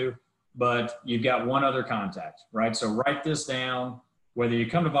or two, but you've got one other contact, right? So write this down, whether you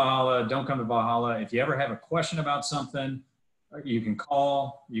come to Valhalla, don't come to Valhalla. If you ever have a question about something, you can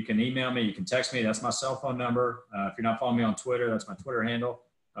call, you can email me, you can text me. That's my cell phone number. If you're not following me on Twitter, that's my Twitter handle.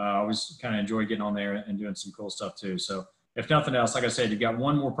 I always kind of enjoy getting on there and doing some cool stuff too. So if nothing else, like I said, you've got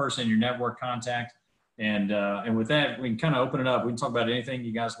one more person in your network contact. And with that, we can kind of open it up. We can talk about anything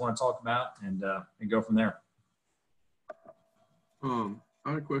you guys want to talk about and go from there. I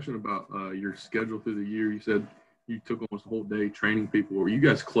had a question about your schedule through the year. You said you took almost a whole day training people. Were you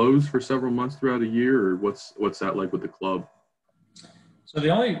guys closed for several months throughout a year, or what's that like with the club? So the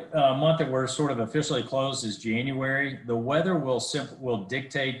only month that we're sort of officially closed is January. The weather will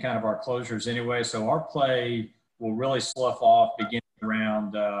dictate kind of our closures anyway. So our play will really slough off beginning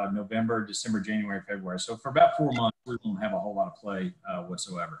around November, December, January, February. So for about 4 months, we won't have a whole lot of play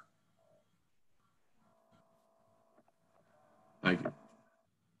whatsoever. Thank you.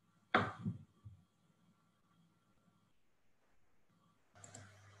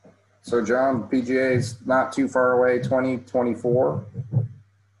 So John, PGA is not too far away, 2024.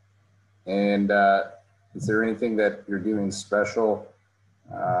 And is there anything that you're doing special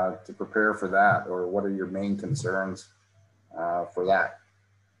to prepare for that, or what are your main concerns for that?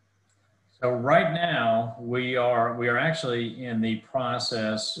 So right now we are actually in the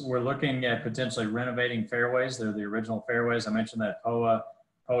process. We're looking at potentially renovating fairways. They're the original fairways. I mentioned that POA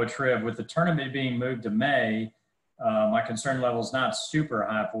Trib. With the tournament being moved to May, my concern level is not super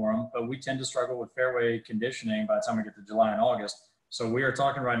high for them, but we tend to struggle with fairway conditioning by the time we get to July and August. So we are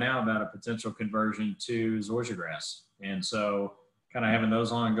talking right now about a potential conversion to zoysia grass. And so kind of having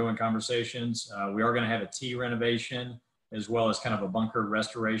those ongoing conversations. We are going to have a tee renovation as well as kind of a bunker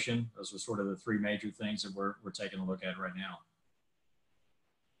restoration. Those are sort of the 3 major things that we're taking a look at right now.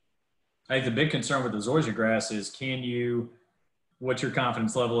 I think the big concern with the zoysia grass is what's your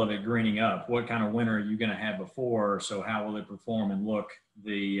confidence level of it greening up? What kind of winter are you going to have before? So how will it perform and look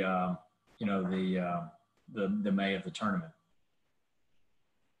the May of the tournament?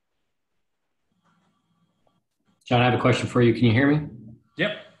 John, I have a question for you. Can you hear me?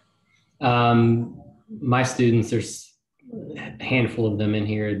 Yep. My students, there's a handful of them in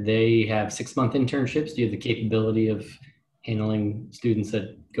here. They have 6-month internships. Do you have the capability of handling students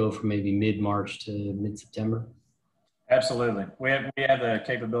that go from maybe mid-March to mid-September? Absolutely. We have the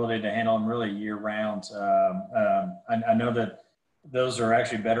capability to handle them really year round. I know that those are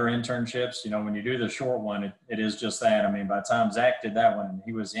actually better internships. You know, when you do the short one, it is just that. I mean, by the time Zach did that one,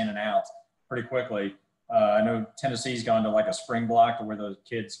 he was in and out pretty quickly. I know Tennessee's gone to like a spring block to where the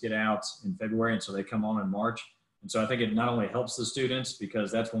kids get out in February, and so they come on in March. And so I think it not only helps the students,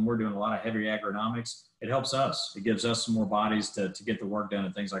 because that's when we're doing a lot of heavy agronomics, it helps us. It gives us some more bodies to get the work done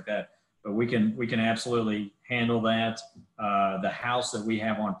and things like that. But we can absolutely handle that. The house that we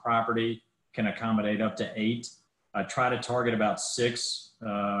have on property can accommodate up to 8. I try to target about 6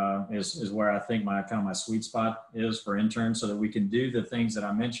 is where I think my sweet spot is for interns, so that we can do the things that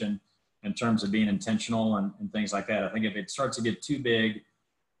I mentioned in terms of being intentional and things like that. I think if it starts to get too big,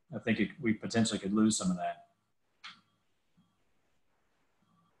 I think we potentially could lose some of that.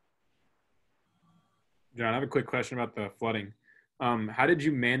 John, I have a quick question about the flooding. How did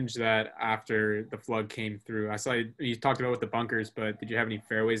you manage that after the flood came through? I saw you talked about with the bunkers, but did you have any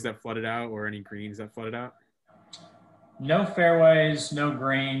fairways that flooded out or any greens that flooded out? No fairways, no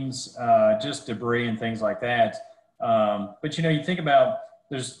greens, just debris and things like that. But you know, you think about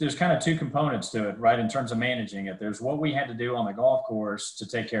there's kind of 2 components to it, right? In terms of managing it, there's what we had to do on the golf course to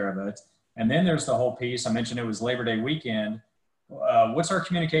take care of it, and then there's the whole piece. I mentioned it was Labor Day weekend. What's our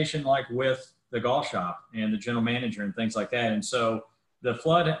communication like with the golf shop and the general manager and things like that? And so the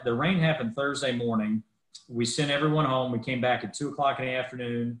rain happened Thursday morning. We sent everyone home. We came back at 2:00 in the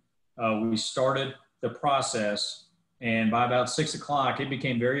afternoon. We started the process, and by about 6:00, it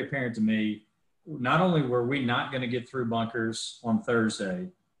became very apparent to me not only were we not going to get through bunkers on Thursday,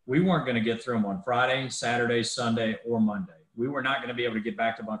 we weren't going to get through them on Friday, Saturday, Sunday, or Monday. We were not going to be able to get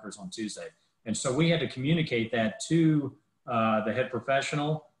back to bunkers on Tuesday. And so we had to communicate that to the head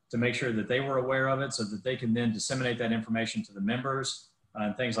professional to make sure that they were aware of it so that they can then disseminate that information to the members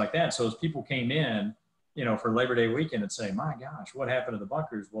and things like that. So as people came in, you know, for Labor Day weekend and say, my gosh, what happened to the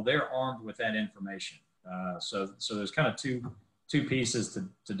bunkers? Well, they're armed with that information. So there's kind of two pieces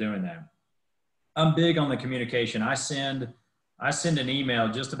to doing that. I'm big on the communication. I send an email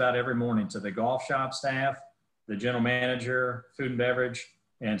just about every morning to the golf shop staff, the general manager, food and beverage,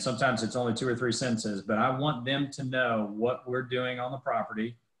 and sometimes it's only 2 or 3 sentences, but I want them to know what we're doing on the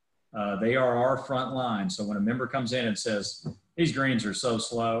property. They are our front line. So when a member comes in and says, these greens are so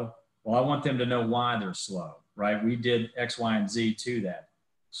slow, well, I want them to know why they're slow, right? We did X, Y, and Z to that.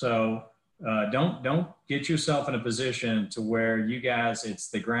 So don't get yourself in a position to where you guys, it's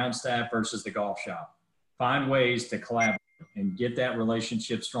the ground staff versus the golf shop. Find ways to collaborate and get that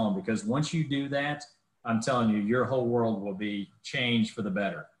relationship strong, because once you do that, I'm telling you, your whole world will be changed for the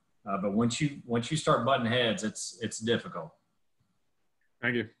better. But once you start butting heads, it's difficult.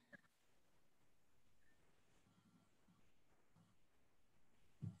 Thank you.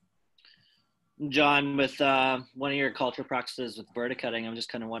 John, with one of your culture practices with verticutting, I'm just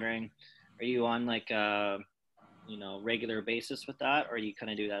kind of wondering, are you on like a regular basis with that, or you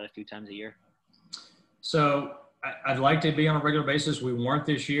kind of do that a few times a year? So I'd like to be on a regular basis. We weren't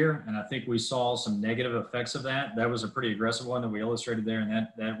this year, and I think we saw some negative effects of that. That was a pretty aggressive one that we illustrated there in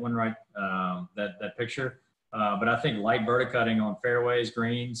that one, right? That picture. But I think light verticutting on fairways,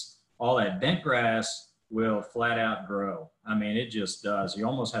 greens, all that bent grass will flat out grow. I mean, it just does. You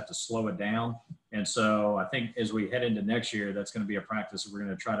almost have to slow it down. And so I think as we head into next year, that's going to be a practice we're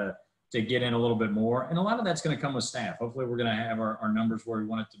going to try to get in a little bit more. And a lot of that's going to come with staff. Hopefully we're going to have our numbers where we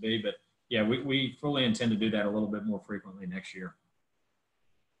want it to be. But yeah, we fully intend to do that a little bit more frequently next year.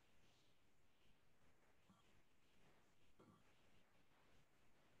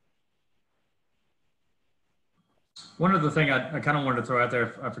 One other thing I kind of wanted to throw out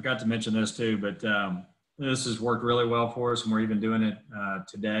there, I forgot to mention this too, but this has worked really well for us, and we're even doing it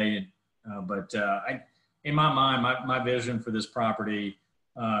today. In my mind, my vision for this property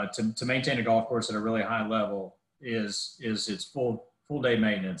to maintain a golf course at a really high level is its full day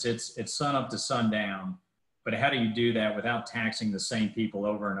maintenance. It's sun up to sundown, but how do you do that without taxing the same people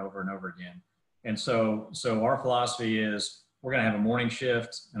over and over and over again? And so our philosophy is we're going to have a morning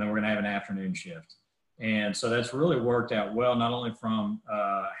shift, and then we're going to have an afternoon shift. And so that's really worked out well, not only from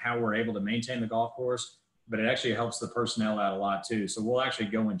how we're able to maintain the golf course, but it actually helps the personnel out a lot too. So we'll actually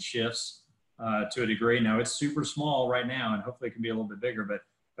go in shifts to a degree. Now it's super small right now, and hopefully it can be a little bit bigger, but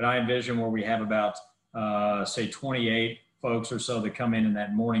I envision where we have about say 28 folks or so that come in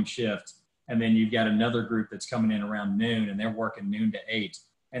that morning shift. And then you've got another group that's coming in around noon, and they're working noon to 8.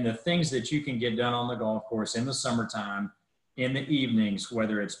 And the things that you can get done on the golf course in the summertime, in the evenings,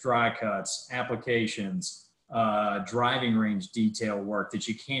 whether it's dry cuts, applications, driving range detail work that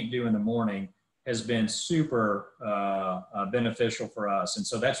you can't do in the morning, has been super beneficial for us. And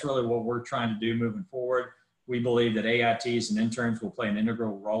so that's really what we're trying to do moving forward. We believe that AITs and interns will play an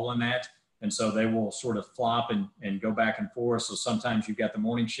integral role in that. And so they will sort of flop and go back and forth. So sometimes you've got the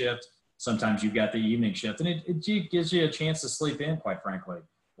morning shift, sometimes you've got the evening shift, and it gives you a chance to sleep in, quite frankly,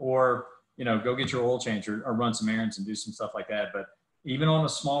 or go get your oil change or run some errands and do some stuff like that. But even on a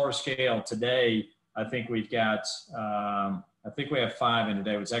smaller scale today, I think we've got, we have 5 in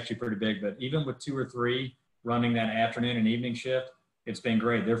today, which is actually pretty big. But even with 2 or 3 running that afternoon and evening shift, it's been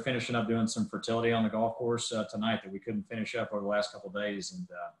great. They're finishing up doing some fertility on the golf course tonight that we couldn't finish up over the last couple of days. And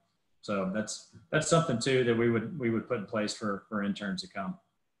so that's something too that we would put in place for interns to come.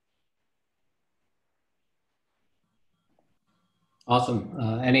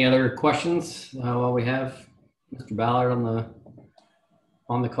 Awesome. Any other questions while we have Mr. Ballard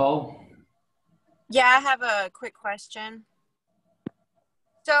on the call? Yeah, I have a quick question.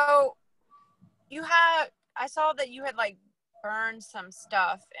 So I saw that you had like burned some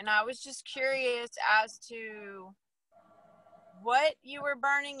stuff, and I was just curious as to what you were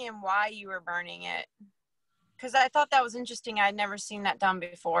burning and why you were burning it. Because I thought that was interesting. I'd never seen that done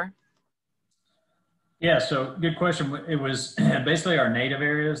before. Yeah, so good question. It was basically our native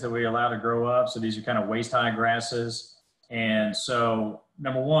areas that we allow to grow up. So these are kind of waist-high grasses. And so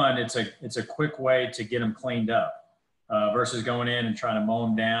number one, it's a quick way to get them cleaned up versus going in and trying to mow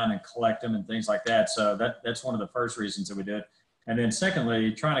them down and collect them and things like that. So that's one of the first reasons that we did. And then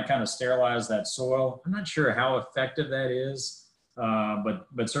secondly, trying to kind of sterilize that soil. I'm not sure how effective that is, but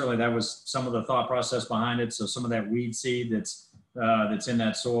certainly that was some of the thought process behind it. So some of that weed seed that's that's in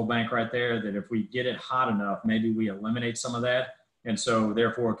that soil bank right there, that if we get it hot enough, maybe we eliminate some of that. And so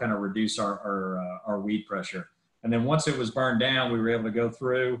therefore kind of reduce our weed pressure. And then once it was burned down, we were able to go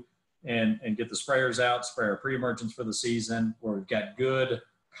through and get the sprayers out, spray our pre-emergence for the season, where we've got good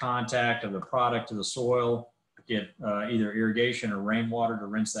contact of the product to the soil, get either irrigation or rainwater to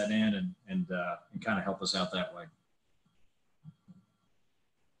rinse that in and kind of help us out that way.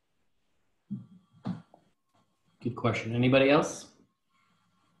 Good question. Anybody else?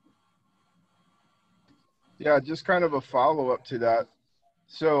 Yeah, just kind of a follow-up to that.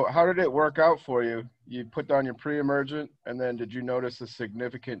 So how did it work out for you? You put down your pre-emergent, and then did you notice a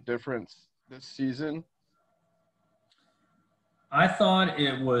significant difference this season? I thought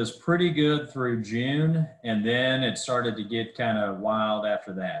it was pretty good through June, and then it started to get kind of wild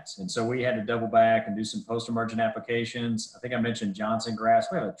after that. And so we had to double back and do some post-emergent applications. I think I mentioned Johnson grass.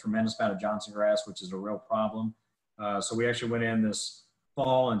 We have a tremendous amount of Johnson grass, which is a real problem. So we actually went in this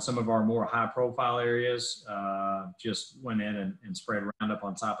fall in some of our more high-profile areas, just went in and sprayed Roundup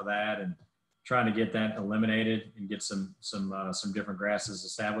on top of that and trying to get that eliminated and get some different grasses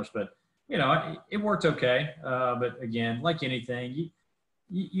established. But you know, it worked okay. But again, like anything,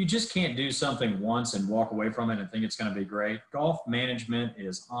 you just can't do something once and walk away from it and think it's going to be great. Golf management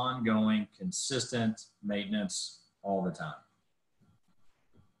is ongoing, consistent maintenance all the time.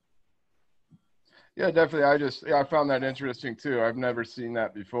 Yeah, definitely. I found that interesting too. I've never seen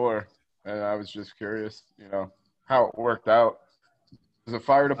that before, and I was just curious, you know, how it worked out. Was the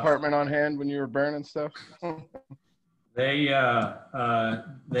fire department on hand when you were burning stuff? They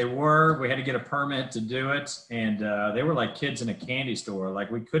were. We had to get a permit to do it, and they were like kids in a candy store. Like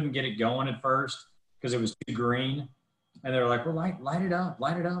we couldn't get it going at first because it was too green, and they were like, "Well, light it up,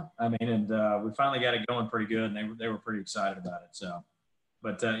 light it up." I mean, and we finally got it going pretty good, and they were pretty excited about it. So,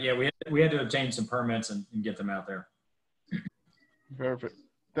 but yeah, we had to obtain some permits and get them out there. Perfect.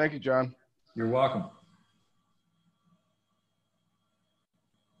 Thank you, John. You're welcome.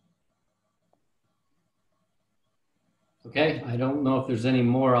 Okay, I don't know if there's any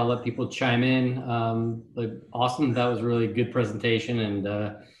more. I'll let people chime in. But awesome, that was a really good presentation, and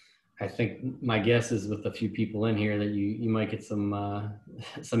I think my guess is with a few people in here that you might get some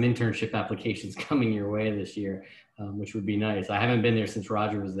internship applications coming your way this year, which would be nice. I haven't been there since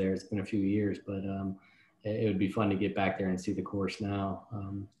Roger was there. It's been a few years, but it would be fun to get back there and see the course now.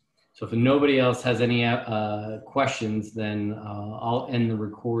 So if nobody else has any questions, then I'll end the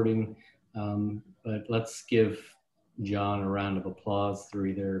recording. But let's give John a round of applause through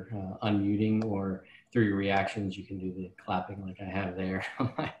either unmuting or through your reactions. You can do the clapping like I have there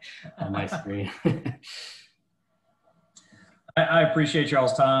on my screen. I appreciate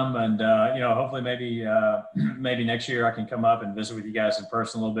y'all's time, and you know, hopefully maybe next year I can come up and visit with you guys in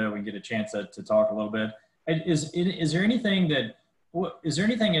person a little bit. We can get a chance to talk a little bit. Is there anything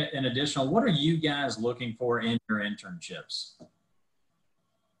in additional? What are you guys looking for in your internships?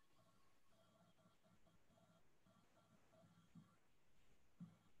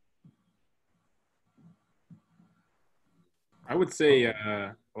 I would say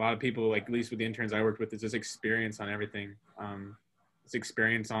a lot of people, like at least with the interns I worked with, is just experience on everything. It's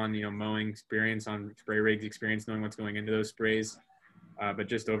experience on, you know, mowing, experience on spray rigs, experience knowing what's going into those sprays, but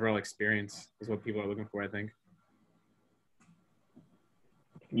just overall experience is what people are looking for, I think.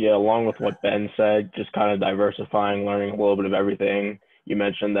 Yeah, along with what Ben said, just kind of diversifying, learning a little bit of everything. You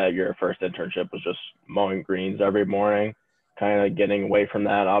mentioned that your first internship was just mowing greens every morning, kind of getting away from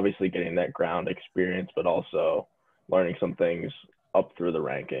that, obviously getting that ground experience, but also learning some things up through the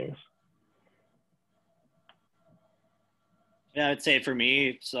rankings. Yeah, I'd say for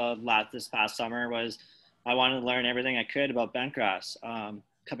me, so this past summer was I wanted to learn everything I could about bentgrass.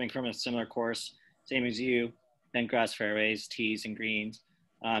 Coming from a similar course, same as you, bentgrass fairways, tees and greens,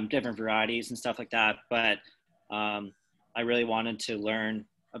 different varieties and stuff like that. But I really wanted to learn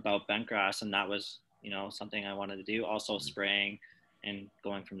about bentgrass, and that was, you know, something I wanted to do. Also spraying and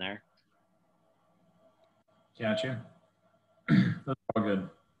going from there. Gotcha. That's all good.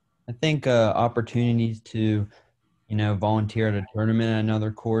 I think opportunities to, you know, volunteer at a tournament at another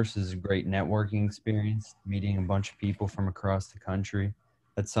course is a great networking experience, meeting a bunch of people from across the country.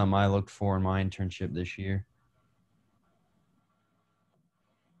 That's something I looked for in my internship this year.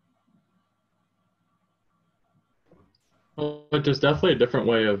 But there's definitely a different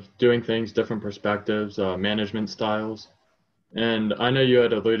way of doing things, different perspectives, management styles. And I know you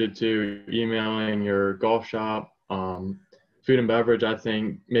had alluded to emailing your golf shop, food and beverage. I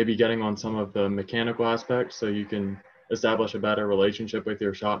think maybe getting on some of the mechanical aspects so you can establish a better relationship with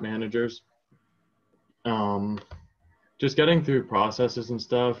your shop managers. Just getting through processes and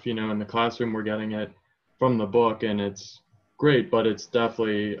stuff, you know, in the classroom, we're getting it from the book and it's great, but it's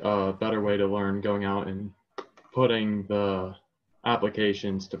definitely a better way to learn going out and putting the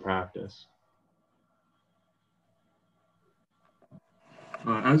applications to practice.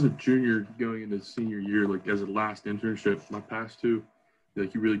 As a junior going into senior year, like as a last internship, my past two,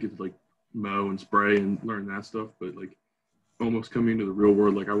 like you really get to like mow and spray and learn that stuff. But like almost coming into the real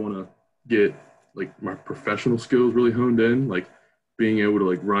world, like I want to get like my professional skills really honed in, like being able to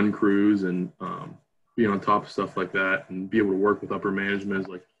like run crews and be on top of stuff like that and be able to work with upper management is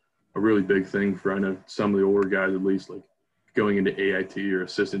like a really big thing for, I know some of the older guys at least, like going into AIT or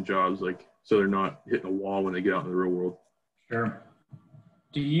assistant jobs, like so they're not hitting a wall when they get out in the real world. Sure.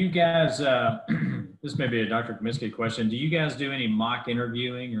 Do you guys, this may be a Dr. Comiskey question, do you guys do any mock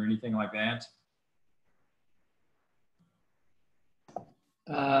interviewing or anything like that?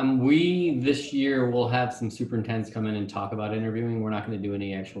 We, this year, will have some superintendents come in and talk about interviewing. We're not going to do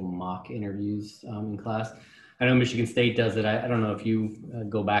any actual mock interviews in class. I know Michigan State does it. I don't know if you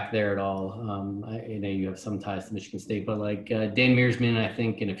go back there at all. I know you have some ties to Michigan State, but like Dan Mearsman, I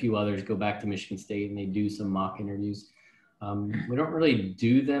think, and a few others go back to Michigan State and they do some mock interviews. We don't really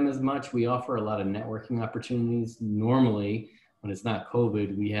do them as much. We offer a lot of networking opportunities. Normally, when it's not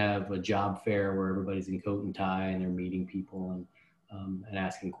COVID, we have a job fair where everybody's in coat and tie and they're meeting people and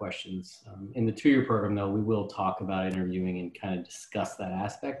asking questions. In the two-year program, though, we will talk about interviewing and kind of discuss that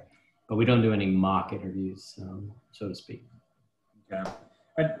aspect, but we don't do any mock interviews, so to speak. Okay.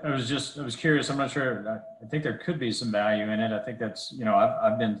 I was curious. I'm not sure. I think there could be some value in it. I think that's, you know,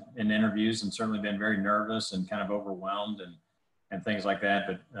 I've been in interviews and certainly been very nervous and kind of overwhelmed and things like that.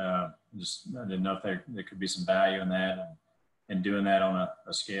 But I didn't know if there could be some value in that and doing that on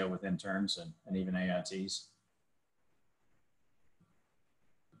a scale with interns and even AITs.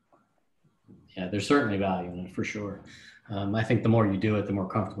 Yeah, there's certainly value in it for sure. I think the more you do it, the more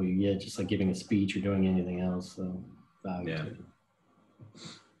comfortable you get, just like giving a speech or doing anything else. So value to it.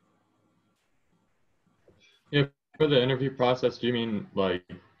 Yeah, for the interview process, do you mean like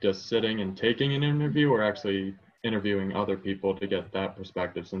just sitting and taking an interview or actually interviewing other people to get that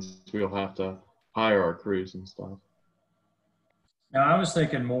perspective, since we'll have to hire our crews and stuff? Now, I was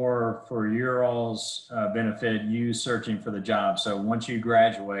thinking more for your all's benefit, you searching for the job. So once you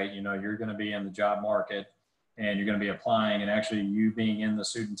graduate, you know, you're going to be in the job market and you're going to be applying, and actually you being in the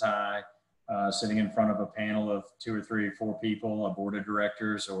suit and tie, sitting in front of a panel of 2 or 3 or 4 people, a board of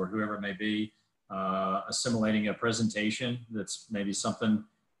directors or whoever it may be, assimilating a presentation that's maybe something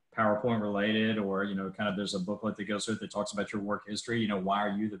PowerPoint related, or, you know, kind of there's a booklet that goes through it that talks about your work history, you know, why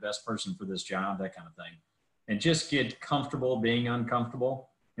are you the best person for this job, that kind of thing. And just get comfortable being uncomfortable.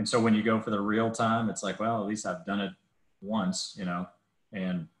 And so when you go for the real time, it's like, well, at least I've done it once, you know,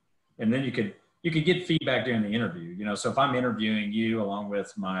 and then you could get feedback during the interview, you know. So if I'm interviewing you along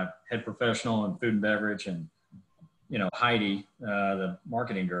with my head professional in food and beverage and, you know, Heidi, the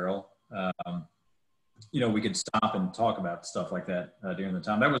marketing girl, you know, we could stop and talk about stuff like that during the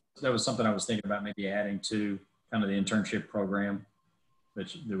time. That was something I was thinking about maybe adding to kind of the internship program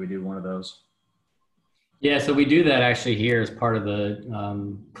that we do one of those. Yeah, so we do that actually here as part of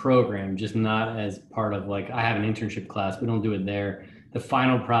the program, just not as part of like, I have an internship class. We don't do it there. The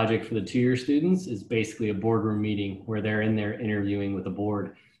final project for the 2-year students is basically a boardroom meeting where they're in there interviewing with the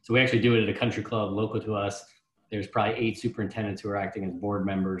board. So we actually do it at a country club local to us. There's probably 8 superintendents who are acting as board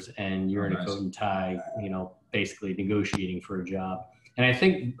members, and you're in a coat and tie, you know, basically negotiating for a job. And I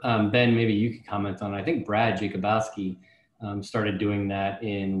think, Ben, maybe you could comment on it. I think Brad Jacobowski started doing that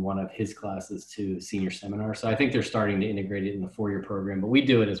in one of his classes too, senior seminar. So I think they're starting to integrate it in the 4-year program, but we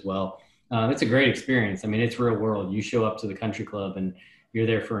do it as well. It's a great experience. I mean, it's real world. You show up to the country club and you're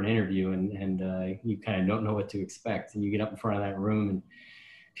there for an interview, and you kind of don't know what to expect. And you get up in front of that room and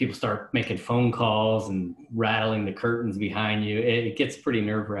people start making phone calls and rattling the curtains behind you. It gets pretty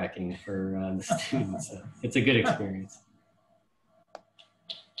nerve-wracking for the students. So it's a good experience.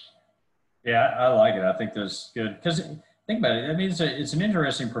 Yeah, I like it. I think there's good, because think about it. I mean, it's an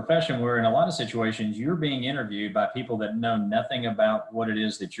interesting profession where in a lot of situations you're being interviewed by people that know nothing about what it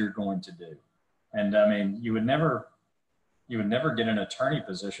is that you're going to do. And I mean, you would never get an attorney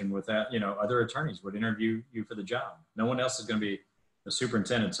position without, you know, other attorneys would interview you for the job. No one else is going to be the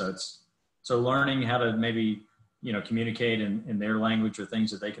superintendent. So learning how to maybe, you know, communicate in their language or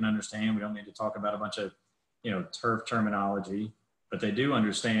things that they can understand. We don't need to talk about a bunch of, you know, turf terminology, but they do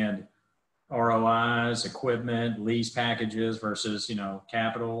understand ROIs, equipment, lease packages versus, you know,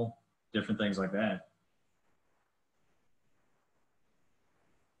 capital, different things like that.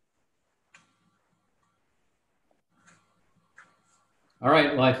 All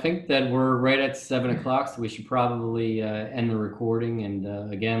right. Well, I think that we're right at 7 o'clock, so we should probably end the recording.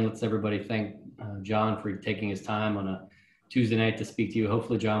 And again, let's everybody thank John for taking his time on a Tuesday night to speak to you.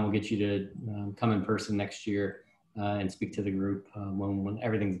 Hopefully, John will get you to come in person next year and speak to the group when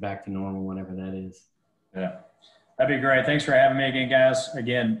everything's back to normal, whenever that is. Yeah, that'd be great. Thanks for having me again, guys.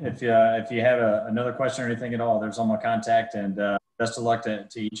 Again, if you have another question or anything at all, there's all my contact, and best of luck to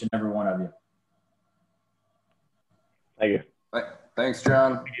each and every one of you. Thank you. Thanks,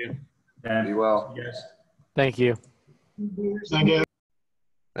 John. Thank you. And Be well. you guys. Thank you. Thank you.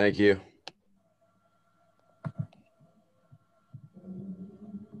 Thank you.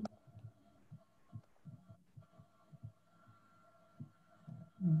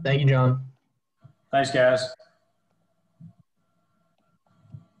 Thank you, John. Thanks, guys.